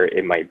subject matter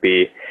it might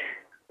be,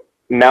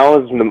 now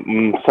is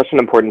such an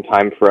important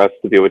time for us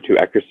to be able to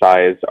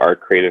exercise our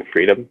creative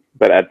freedom,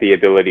 but at the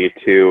ability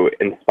to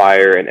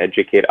inspire and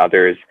educate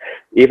others,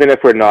 even if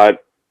we're not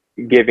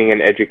giving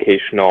an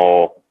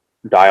educational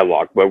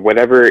dialogue, but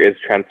whatever is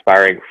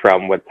transpiring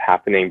from what's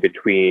happening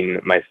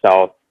between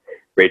myself,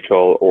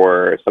 Rachel,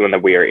 or someone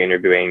that we are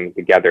interviewing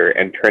together,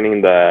 and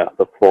turning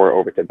the floor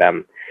over to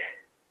them.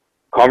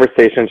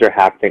 Conversations are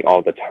happening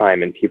all the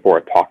time and people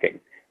are talking,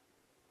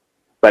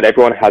 but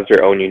everyone has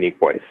their own unique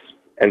voice.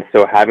 And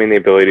so having the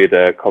ability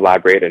to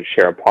collaborate and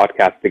share a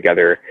podcast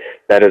together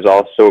that is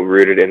also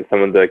rooted in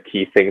some of the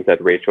key things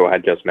that Rachel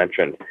had just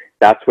mentioned,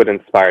 that's what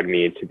inspired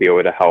me to be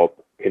able to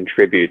help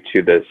contribute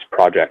to this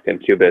project and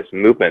to this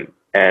movement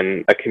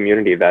and a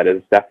community that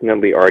is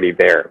definitely already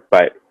there,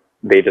 but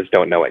they just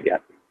don't know it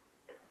yet.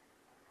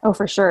 Oh,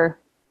 for sure.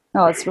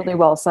 No, it's really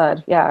well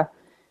said. Yeah.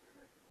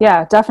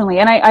 Yeah, definitely.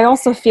 And I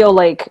also feel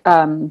like,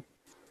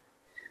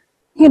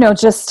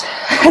 just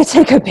I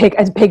take a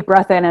big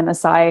breath in and a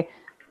sigh.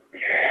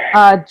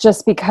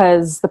 Just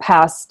because the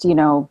past,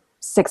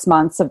 6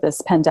 months of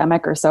this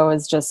pandemic or so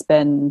has just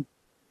been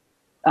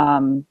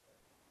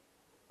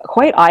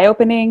quite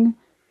eye-opening,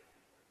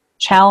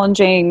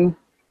 challenging,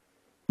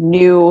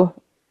 new,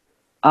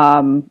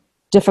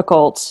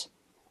 difficult,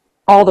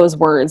 all those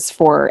words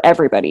for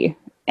everybody.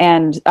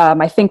 And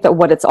I think that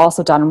what it's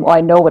also done, well,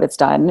 I know what it's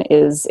done,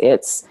 is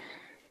it's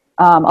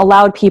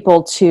allowed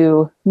people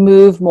to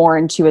move more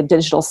into a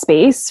digital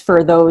space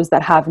for those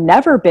that have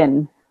never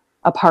been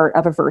a part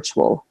of a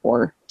virtual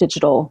or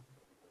digital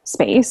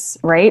space,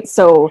 right?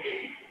 So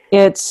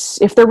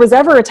if there was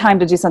ever a time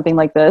to do something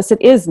like this,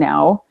 it is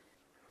now.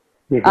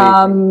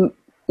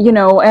 You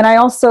know, and I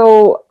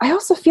also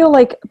feel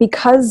like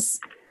because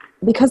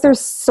there's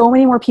so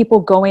many more people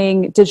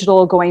going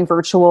digital, going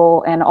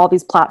virtual, and all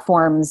these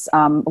platforms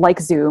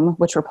like Zoom,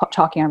 which we're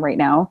talking on right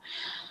now,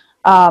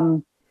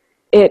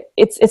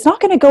 it's not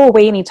going to go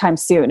away anytime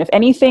soon. If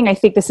anything, I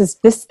think this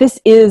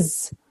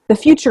is the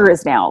future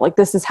is now. Like,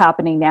 this is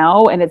happening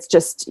now, and it's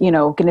just, you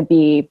know, going to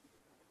be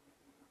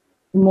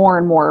more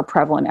and more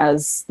prevalent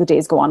as the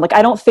days go on. Like,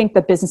 I don't think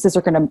that businesses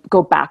are going to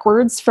go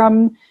backwards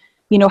from,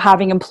 you know,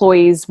 having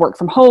employees work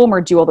from home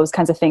or do all those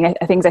kinds of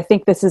things. I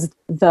think this is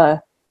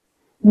the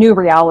new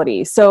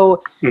reality.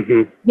 So,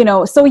 you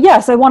know, so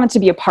yes, I wanted to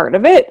be a part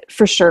of it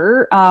for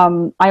sure.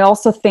 I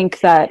also think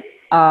that,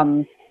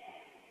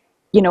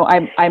 you know,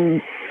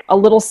 I'm a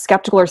little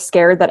skeptical or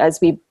scared that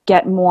as we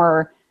get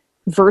more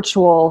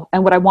virtual,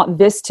 and what I want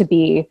this to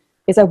be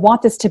is I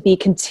want this to be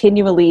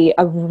continually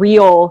a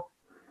real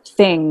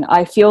thing.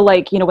 I feel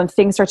like, you know, when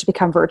things start to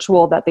become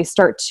virtual, that they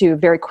start to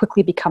very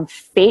quickly become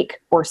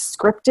fake or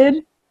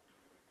scripted,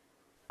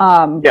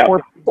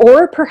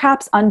 or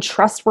perhaps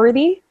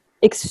untrustworthy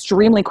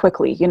extremely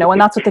quickly, you know,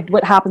 and that's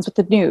what happens with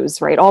the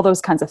news, right? All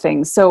those kinds of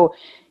things. So,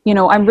 you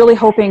know, I'm really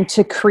hoping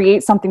to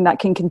create something that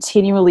can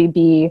continually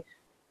be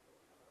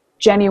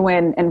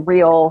genuine and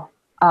real,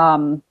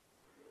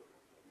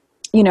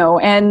 you know,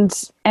 and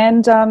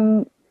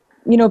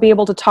you know, be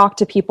able to talk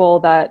to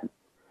people that,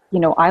 you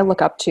know, I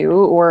look up to,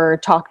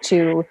 or talk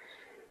to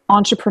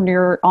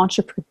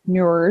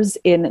entrepreneurs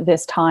in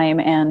this time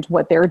and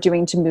what they're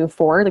doing to move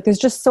forward. Like, there's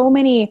just so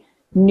many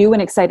new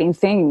and exciting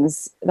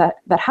things that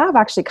have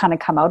actually kind of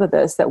come out of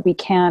this that we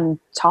can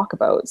talk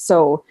about.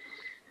 So,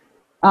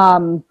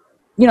 you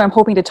know, I'm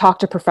hoping to talk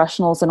to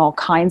professionals in all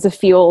kinds of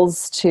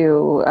fields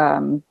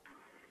to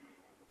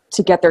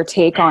get their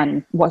take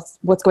on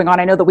what's going on.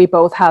 I know that we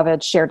both have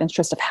a shared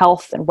interest of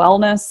health and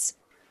wellness.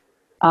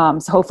 So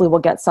hopefully we'll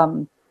get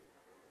some,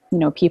 you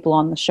know, people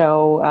on the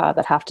show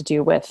that have to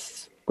do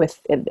with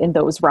in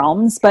those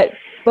realms, but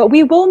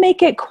we will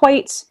make it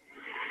quite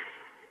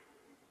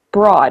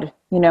broad,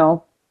 you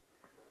know.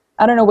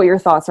 I don't know what your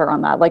thoughts are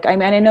on that. Like, I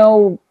mean, I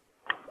know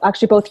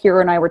actually both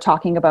Hero and I were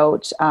talking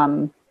about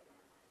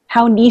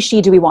how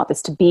niche-y do we want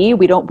this to be?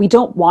 We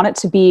don't want it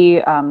to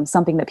be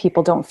something that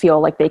people don't feel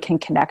like they can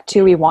connect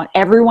to. We want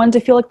everyone to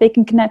feel like they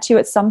can connect to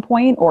at some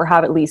point, or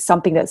have at least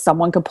something that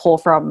someone could pull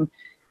from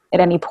at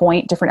any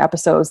point, different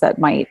episodes that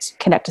might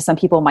connect to some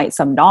people, might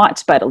some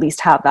not, but at least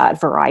have that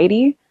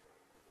variety.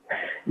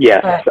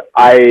 Yes,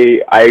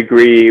 I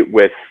agree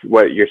with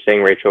what you're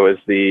saying, Rachel, is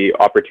the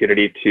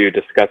opportunity to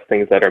discuss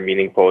things that are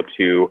meaningful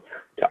to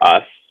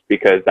us,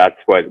 because that's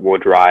what will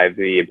drive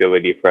the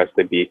ability for us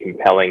to be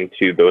compelling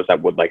to those that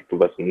would like to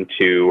listen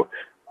to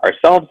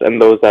ourselves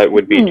and those that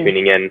would be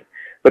tuning in.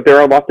 But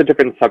there are lots of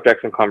different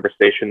subjects and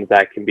conversations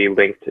that can be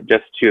linked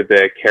just to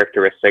the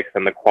characteristics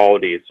and the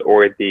qualities,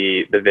 or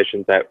the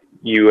visions that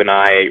you and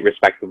I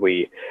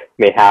respectively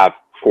may have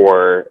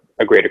for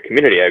a greater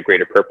community, a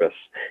greater purpose.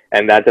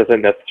 And that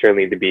doesn't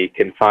necessarily need to be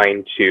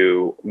confined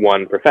to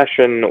one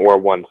profession or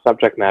one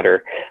subject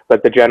matter,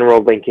 but the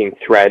general linking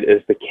thread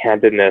is the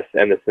candidness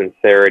and the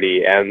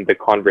sincerity and the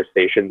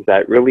conversations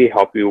that really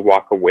help you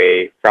walk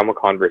away from a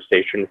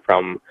conversation,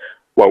 from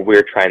what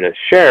we're trying to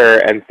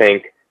share, and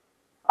think,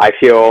 I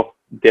feel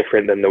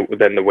different than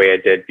the way I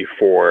did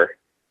before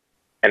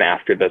and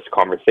after this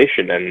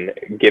conversation,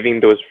 and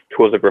giving those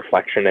tools of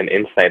reflection and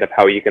insight of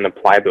how you can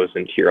apply those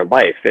into your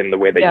life in the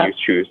way that you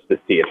choose to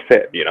see it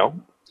fit, you know?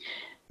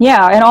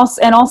 Yeah.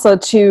 And also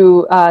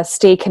to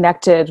stay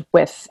connected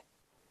with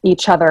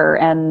each other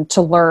and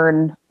to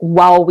learn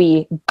while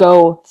we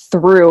go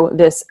through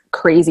this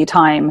crazy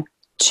time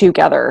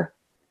together.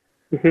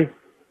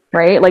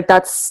 Right? Like,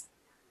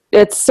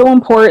 it's so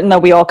important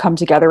that we all come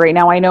together right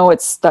now. I know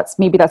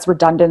that's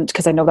redundant,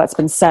 because I know that's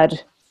been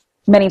said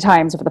many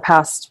times over the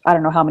past, I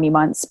don't know how many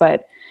months,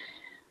 but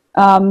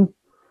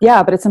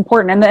but it's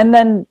important. And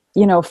then,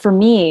 you know, for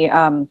me,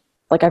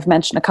 like I've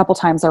mentioned a couple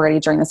times already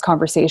during this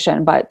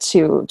conversation, but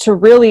to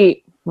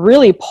really,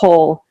 really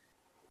pull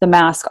the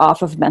mask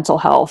off of mental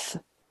health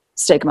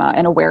stigma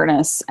and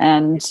awareness.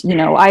 And, you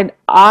know,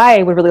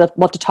 I would really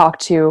love to talk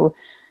to,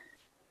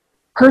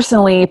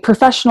 personally,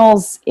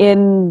 professionals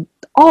in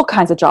all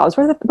kinds of jobs,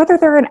 whether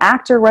they're an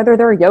actor, whether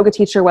they're a yoga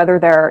teacher, whether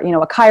they're, you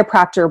know, a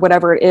chiropractor,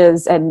 whatever it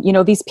is. And, you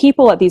know, these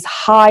people at these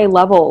high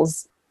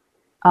levels,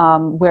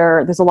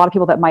 where there's a lot of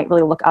people that might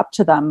really look up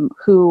to them,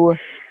 who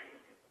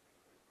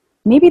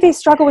maybe they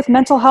struggle with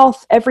mental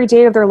health every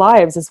day of their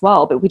lives as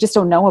well, but we just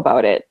don't know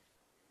about it.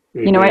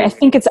 You know, I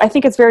think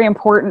it's very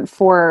important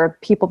for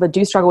people that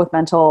do struggle with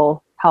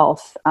mental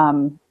health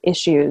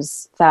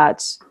issues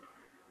that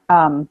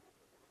not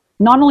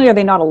only are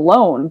they not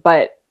alone,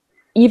 but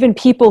even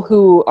people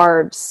who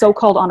are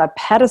so-called on a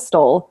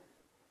pedestal,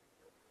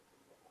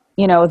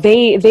 you know,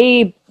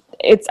 they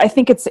I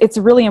think it's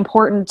really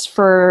important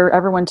for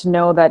everyone to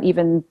know that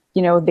even,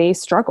 you know, they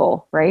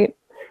struggle, right?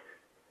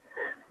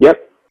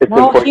 Yep. It's We're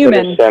all important human.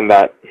 to understand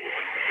that.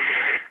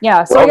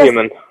 Yeah. So We're I all guess,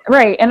 human.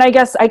 right. And I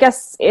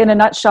guess in a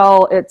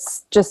nutshell,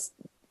 it's just,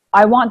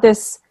 I want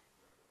this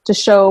to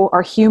show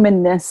our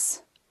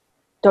humanness.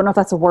 Don't know if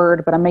that's a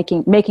word, but I'm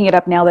making it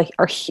up now. Like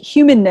our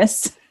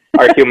humanness,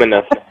 Our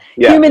humanness.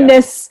 Yeah.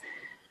 humanness,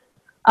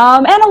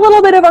 and a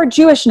little bit of our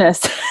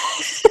Jewishness.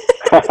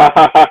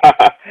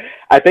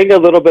 I think a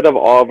little bit of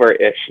all of our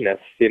ishness,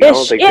 you know,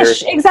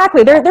 Ish,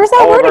 exactly. There's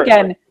that word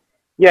again.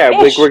 Yeah, Ish.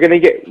 like we're gonna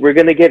get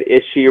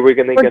ishy. We're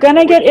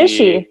gonna get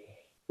ishy.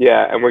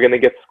 Yeah, and we're gonna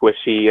get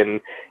squishy and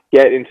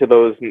get into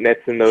those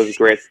nits and those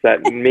grits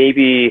that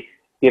maybe,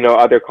 you know,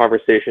 other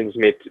conversations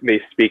may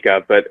speak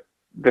of. But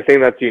the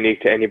thing that's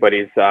unique to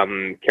anybody's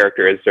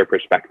character is their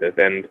perspective.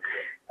 And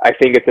I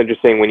think it's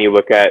interesting when you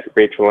look at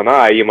Rachel and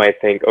I, you might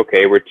think,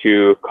 okay, we're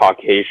two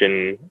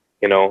Caucasian,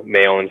 you know,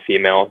 male and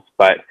females,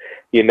 but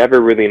you never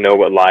really know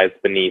what lies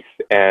beneath.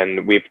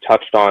 And we've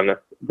touched on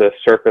the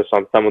surface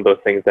on some of those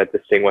things that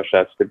distinguish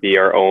us to be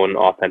our own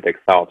authentic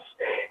selves.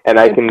 And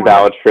I can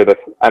vouch for the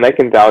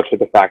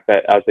fact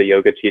that as a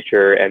yoga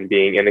teacher and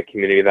being in a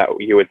community that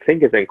you would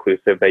think is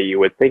inclusive, that you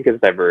would think is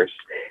diverse,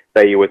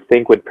 that you would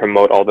think would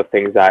promote all the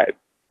things that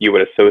you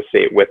would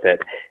associate with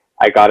it,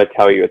 I got to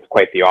tell you, it's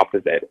quite the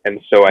opposite.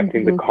 And so I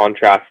think the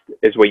contrast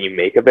is what you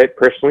make of it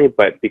personally,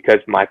 but because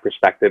my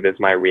perspective is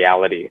my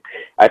reality,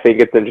 I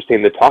think it's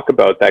interesting to talk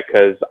about that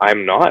because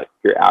I'm not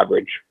your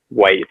average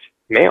white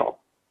male.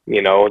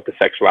 You know, the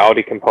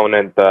sexuality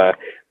component, the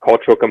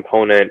cultural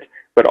component,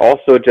 but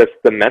also just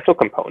the mental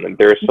component.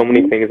 There are so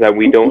many things that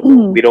we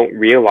don't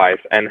realize.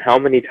 And how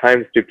many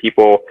times do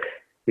people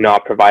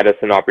not provide us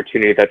an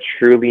opportunity that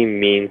truly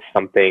means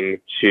something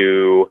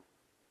to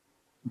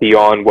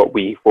beyond what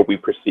we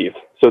perceive?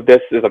 So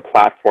this is a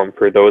platform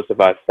for those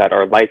of us that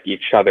are like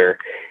each other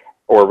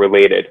or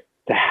related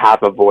to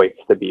have a voice,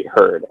 to be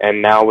heard. And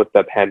now with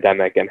the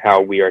pandemic and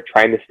how we are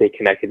trying to stay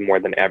connected more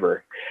than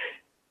ever,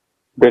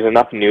 there's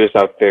enough news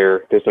out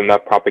there, there's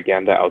enough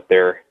propaganda out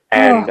there,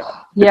 and to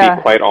be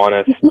quite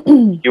honest,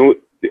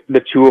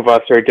 the two of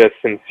us are just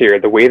sincere.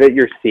 The way that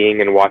you're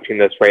seeing and watching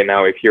this right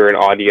now, if you're an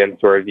audience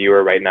or a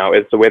viewer right now,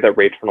 is the way that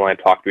Rachel and I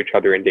talk to each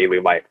other in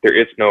daily life. There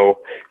is no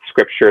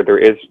scripture, there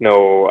is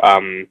no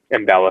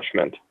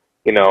embellishment.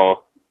 You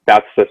know,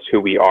 that's just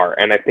who we are.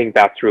 And I think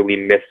that's really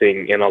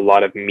missing in a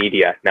lot of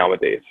media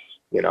nowadays,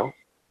 you know?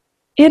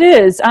 It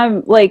is.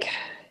 Like,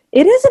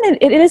 it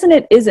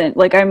isn't.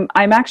 Like, I'm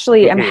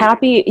actually, I'm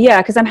happy.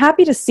 Yeah. Cause I'm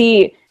happy to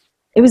see,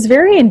 it was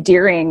very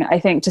endearing, I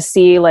think, to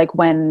see, like,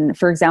 when,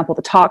 for example,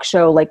 the talk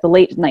show, like the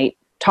late night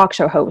talk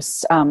show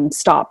hosts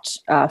stopped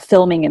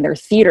filming in their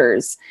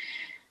theaters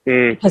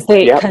because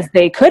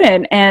they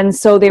couldn't. And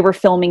so they were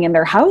filming in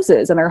their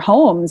houses and their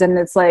homes. And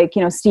it's like,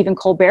 you know, Stephen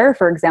Colbert,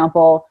 for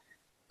example,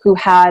 who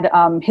had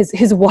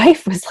his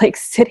wife was like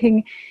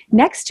sitting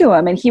next to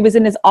him, and he was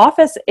in his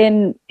office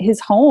in his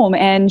home,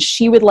 and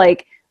she would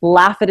like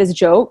laugh at his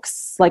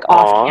jokes like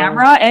off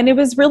camera, and it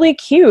was really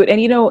cute.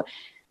 And, you know,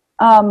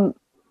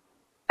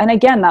 and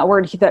again, that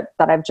word that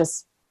I've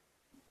just,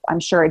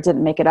 I'm sure I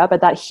didn't make it up, but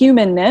that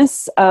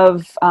humanness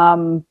of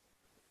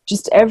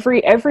just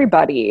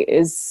everybody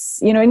is,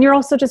 you know, and you're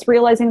also just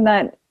realizing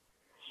that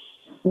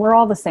we're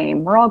all the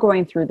same. We're all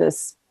going through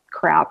this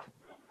crap.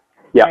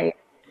 Yeah. Right?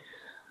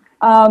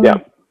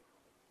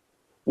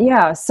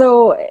 Yeah.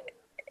 So,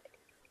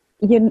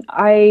 I'm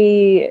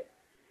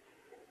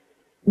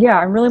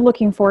really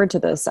looking forward to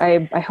this.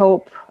 I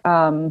hope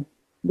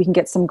we can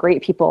get some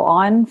great people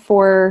on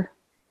for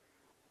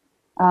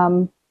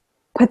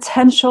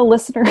potential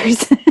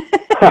listeners.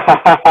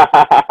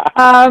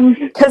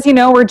 Because, you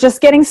know, we're just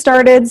getting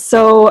started.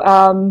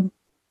 So,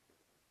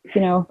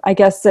 you know, I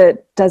guess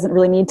it doesn't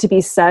really need to be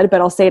said, but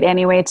I'll say it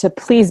anyway to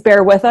please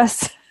bear with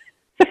us.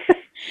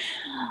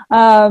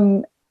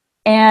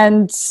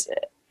 And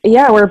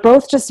yeah, we're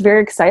both just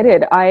very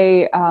excited.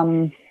 I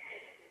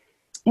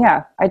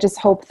just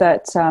hope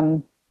that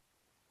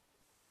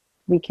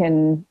we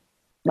can,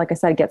 like I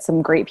said, get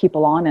some great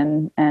people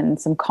on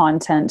and some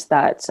content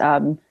that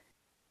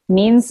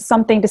means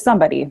something to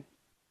somebody.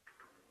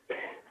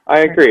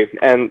 I agree.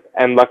 And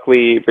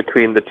luckily,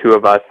 between the two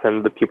of us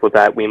and the people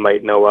that we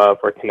might know of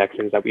or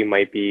connections that we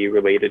might be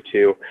related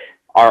to,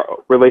 our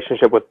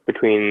relationship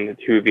between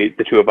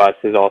the two of us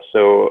is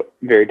also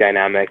very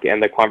dynamic,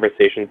 and the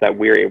conversations that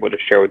we're able to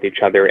share with each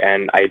other,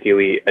 and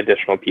ideally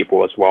additional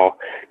people as well,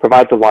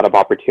 provides a lot of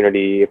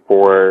opportunity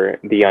for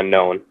the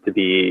unknown to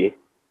be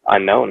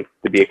unknown,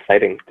 to be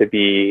exciting, to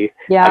be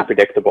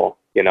unpredictable,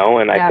 you know?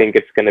 And I think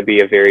it's going to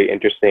be a very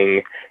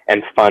interesting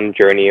and fun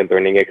journey and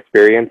learning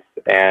experience.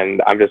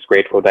 And I'm just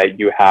grateful that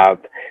you have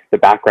the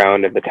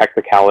background and the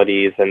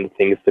technicalities and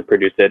things to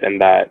produce it, and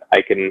that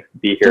I can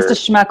be here.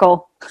 Just a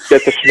schmeckle.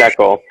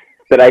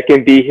 That I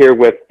can be here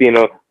with, you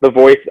know, the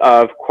voice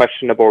of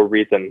questionable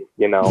reason,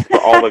 you know, for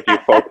all of you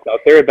folks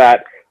out there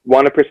that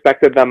want a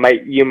perspective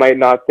that you might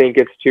not think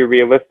it's too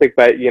realistic,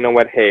 but you know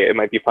what, hey, it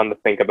might be fun to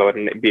think about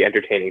and be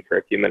entertaining for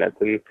a few minutes.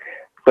 And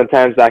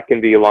sometimes that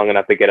can be long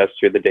enough to get us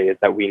through the days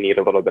that we need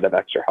a little bit of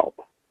extra help.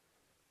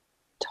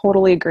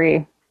 Totally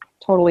agree.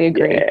 Totally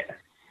agree.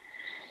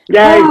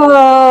 Yeah.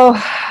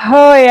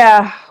 Oh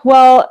yeah.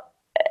 Well,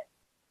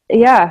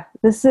 yeah,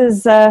 this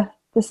is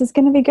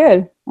going to be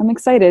good. I'm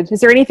excited. Is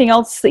there anything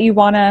else that you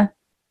want to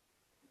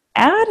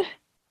add?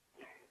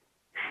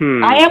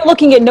 I am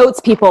looking at notes,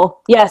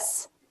 people.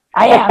 Yes,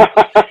 I am.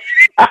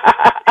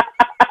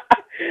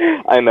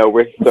 I know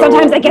we're so.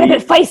 Sometimes I get a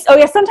bit feisty. Oh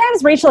yeah,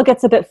 sometimes Rachel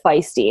gets a bit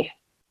feisty.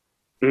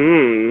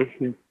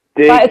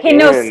 But, okay,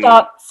 no,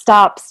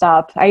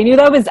 stop. I knew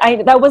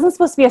that wasn't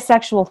supposed to be a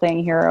sexual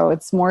thing, Hero.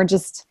 It's more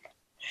just.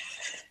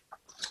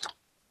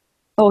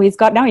 Oh, he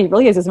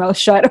really has his mouth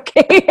shut.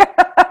 Okay.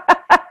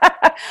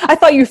 I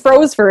thought you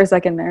froze for a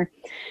second there.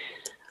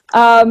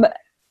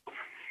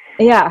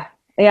 Yeah.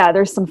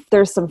 There's some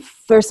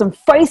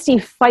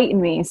feisty fight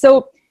in me.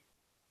 So,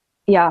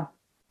 yeah,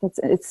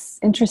 it's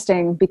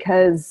interesting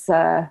because,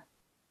 I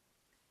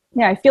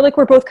feel like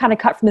we're both kind of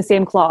cut from the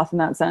same cloth in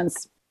that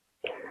sense.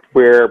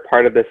 We're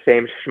part of the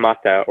same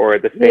shmata or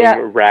the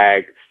same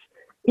rags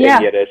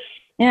in Yiddish.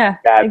 Yeah,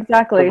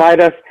 exactly. Provide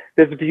us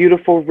this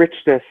beautiful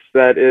richness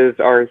that is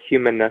our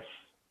humanness.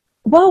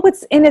 Well,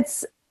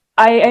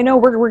 I know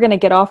we're going to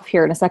get off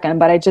here in a second,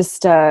 but I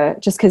just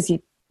because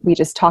we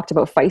just talked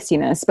about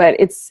feistiness, but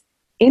it's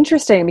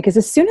interesting because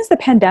as soon as the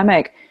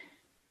pandemic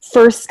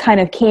first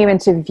kind of came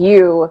into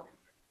view,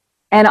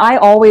 and I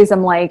always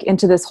am like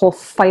into this whole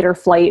fight or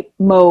flight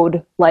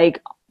mode,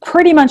 like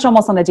pretty much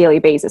almost on a daily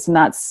basis, and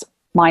that's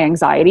my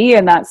anxiety,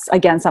 and that's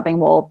again something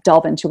we'll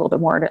delve into a little bit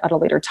more at a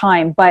later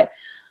time. But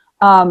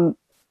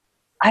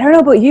I don't know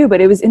about you,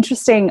 but it was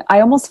interesting.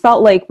 I almost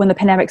felt like when the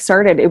pandemic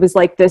started, it was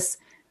like this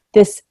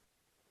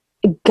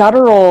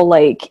guttural,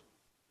 like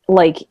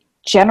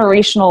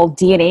generational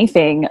DNA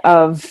thing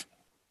of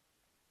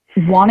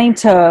wanting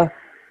to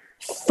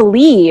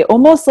flee,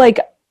 almost like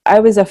I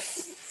was a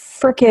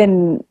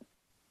freaking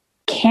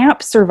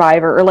camp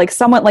survivor, or like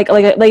someone like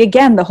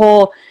again, the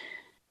whole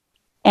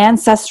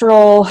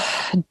ancestral,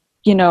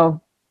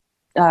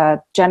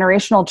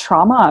 generational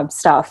trauma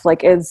stuff.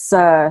 Like it's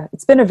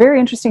been a very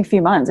interesting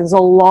few months. There's a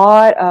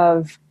lot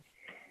of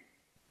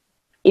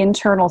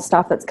internal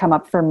stuff that's come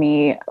up for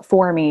me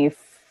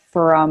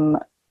from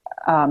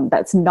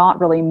that's not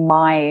really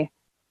my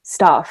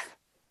stuff,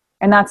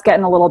 and that's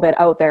getting a little bit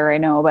out there, I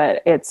know,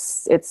 but it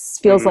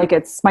feels like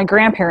it's my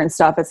grandparents'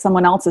 stuff. It's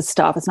someone else's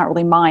stuff. It's not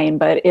really mine,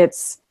 but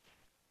it's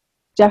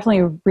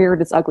definitely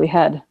reared its ugly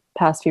head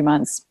past few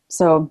months.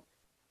 So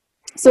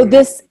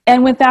this,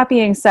 and with that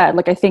being said,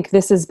 like I think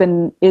this is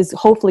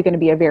hopefully going to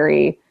be a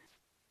very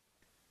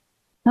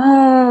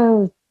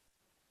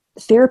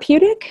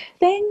therapeutic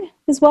thing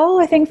as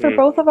well, I think, for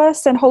both of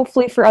us and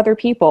hopefully for other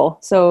people.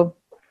 So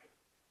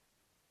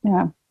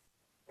yeah,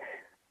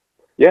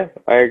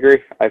 I agree.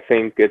 I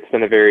think it's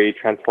been a very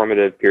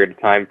transformative period of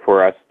time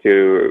for us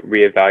to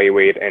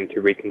reevaluate and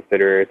to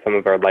reconsider some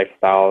of our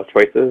lifestyle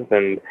choices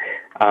and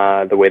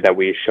the way that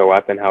we show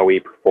up and how we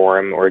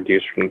perform or do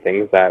certain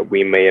things that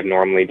we may have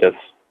normally just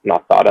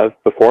not thought of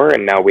before.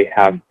 And now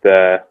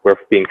we're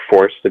being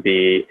forced to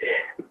be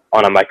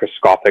on a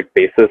microscopic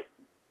basis,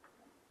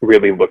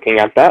 really looking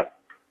at that.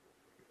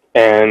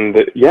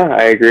 And yeah,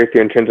 I agree with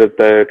you in terms of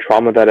the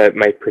trauma that it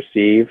might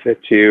perceive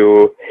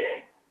to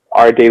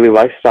our daily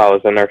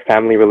lifestyles and our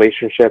family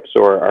relationships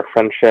or our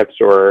friendships,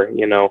 or,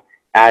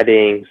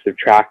 adding,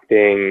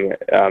 subtracting,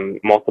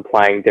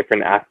 multiplying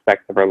different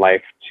aspects of our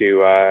life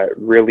to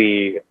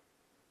really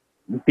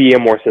be a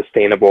more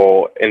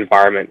sustainable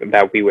environment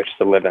that we wish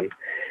to live in.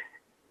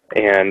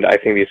 And I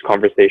think these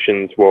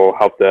conversations will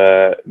help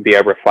to be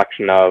a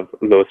reflection of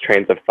those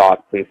trains of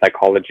thoughts and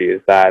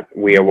psychologies that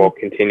we will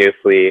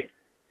continuously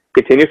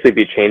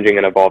be changing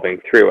and evolving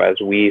through as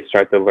we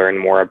start to learn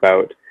more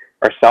about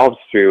ourselves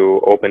through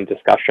open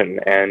discussion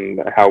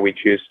and how we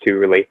choose to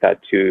relate that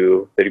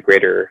to the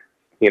greater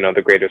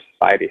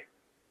society.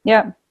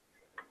 Yeah,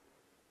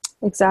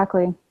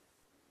 exactly.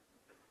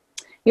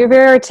 You're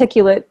very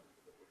articulate.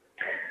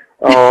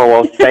 Oh,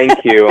 well,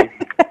 thank you.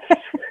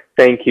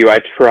 Thank you. I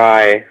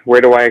try.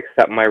 Where do I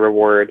accept my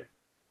reward?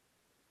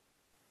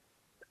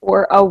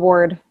 Or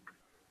award.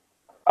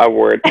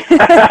 Award.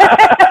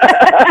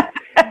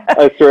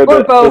 I swear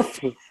or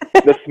both.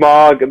 The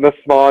smog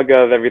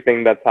of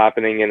everything that's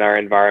happening in our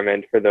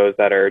environment, for those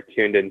that are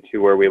tuned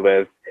into where we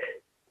live,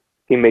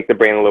 can make the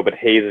brain a little bit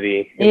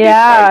hazy.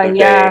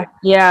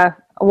 Yeah.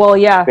 Well,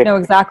 yeah, no,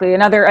 exactly.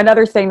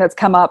 Another thing that's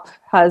come up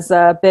has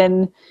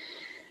been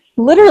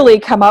literally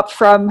come up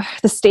from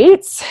the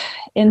States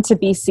into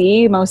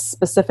BC, most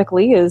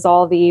specifically, is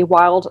all the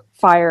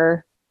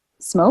wildfire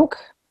smoke.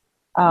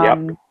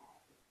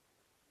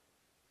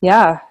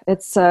 Yeah,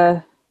 it's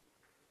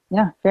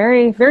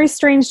very, very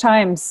strange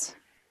times.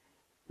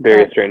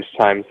 Very strange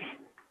times.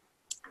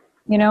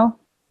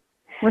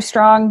 We're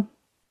strong.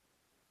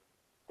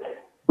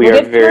 We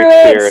are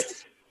very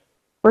fierce.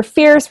 We're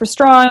fierce, we're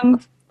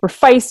strong, we're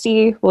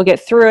feisty, we'll get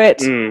through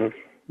it.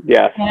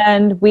 Yes.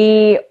 And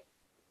we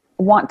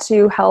want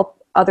to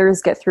help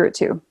others get through it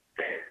too.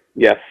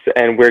 Yes,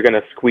 and we're going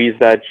to squeeze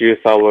that juice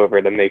all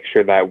over to make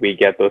sure that we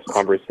get those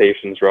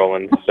conversations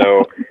rolling.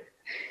 So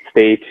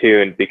stay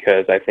tuned,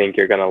 because I think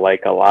you're going to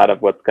like a lot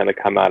of what's going to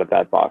come out of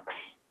that box.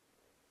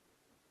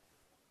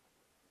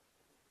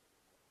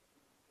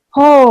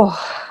 Oh,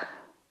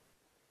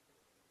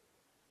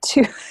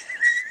 you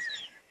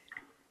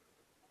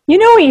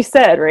know what you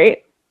said,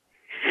 right?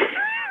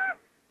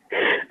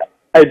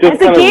 I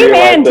just As a gay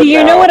man, do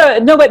you know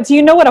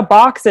what a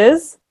box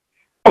is?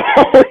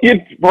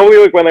 Probably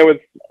like when I was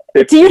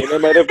 15, I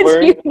might have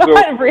learned.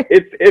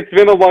 It's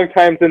been a long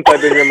time since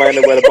I've been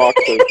reminded what a box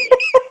is.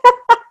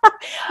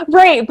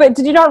 Right, but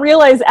did you not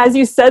realize as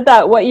you said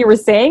that what you were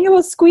saying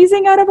about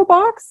squeezing out of a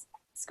box?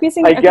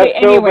 Squeezing. I guess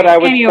so, but I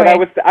was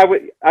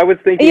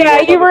thinking more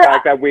about the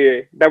fact that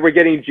we're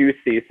getting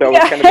juicy, so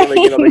it's kind of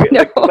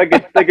like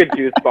like a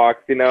juice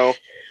box, you know. It's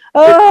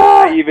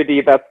the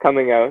naivety that's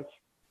coming out.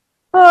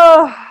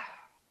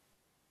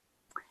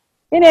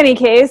 In any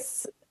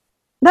case,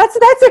 that's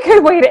a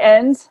good way to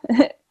end.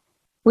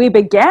 We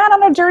began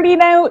on a dirty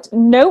note.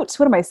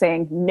 What am I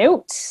saying?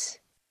 Note.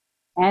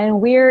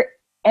 And we're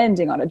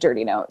ending on a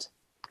dirty note.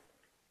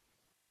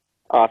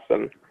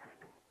 Awesome.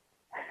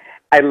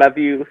 I love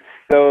you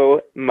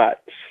so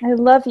much. I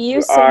love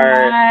you so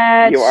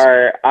much. You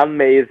are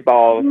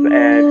amazeballs,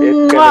 and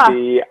it's going to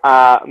be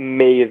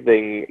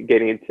amazing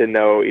getting to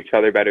know each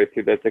other better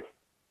through this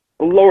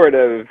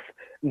explorative,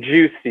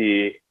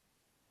 juicy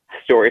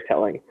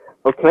storytelling.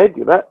 Oh, can I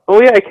do that? Oh,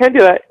 yeah, I can do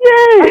that.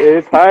 Yay!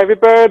 It's Harvey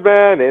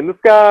Birdman in the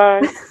sky.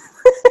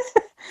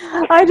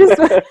 I just,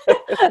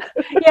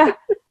 yeah,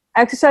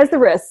 exercise the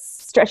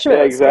wrists, stretch it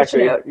out.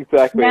 Exactly.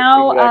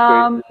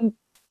 Now,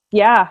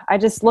 yeah, I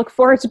just look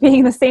forward to being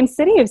in the same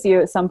city as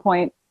you at some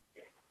point.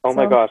 Oh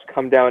my gosh,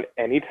 come down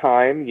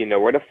anytime. You know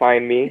where to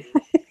find me.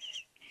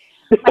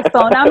 My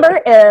phone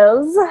number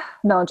is...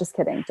 No, just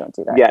kidding. Don't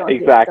do that. Yeah,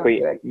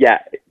 exactly. Yeah,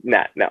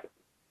 no.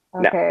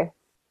 Okay.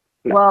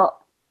 No. Well,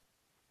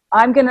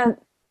 I'm going to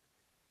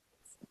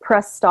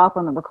press stop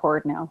on the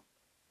record now.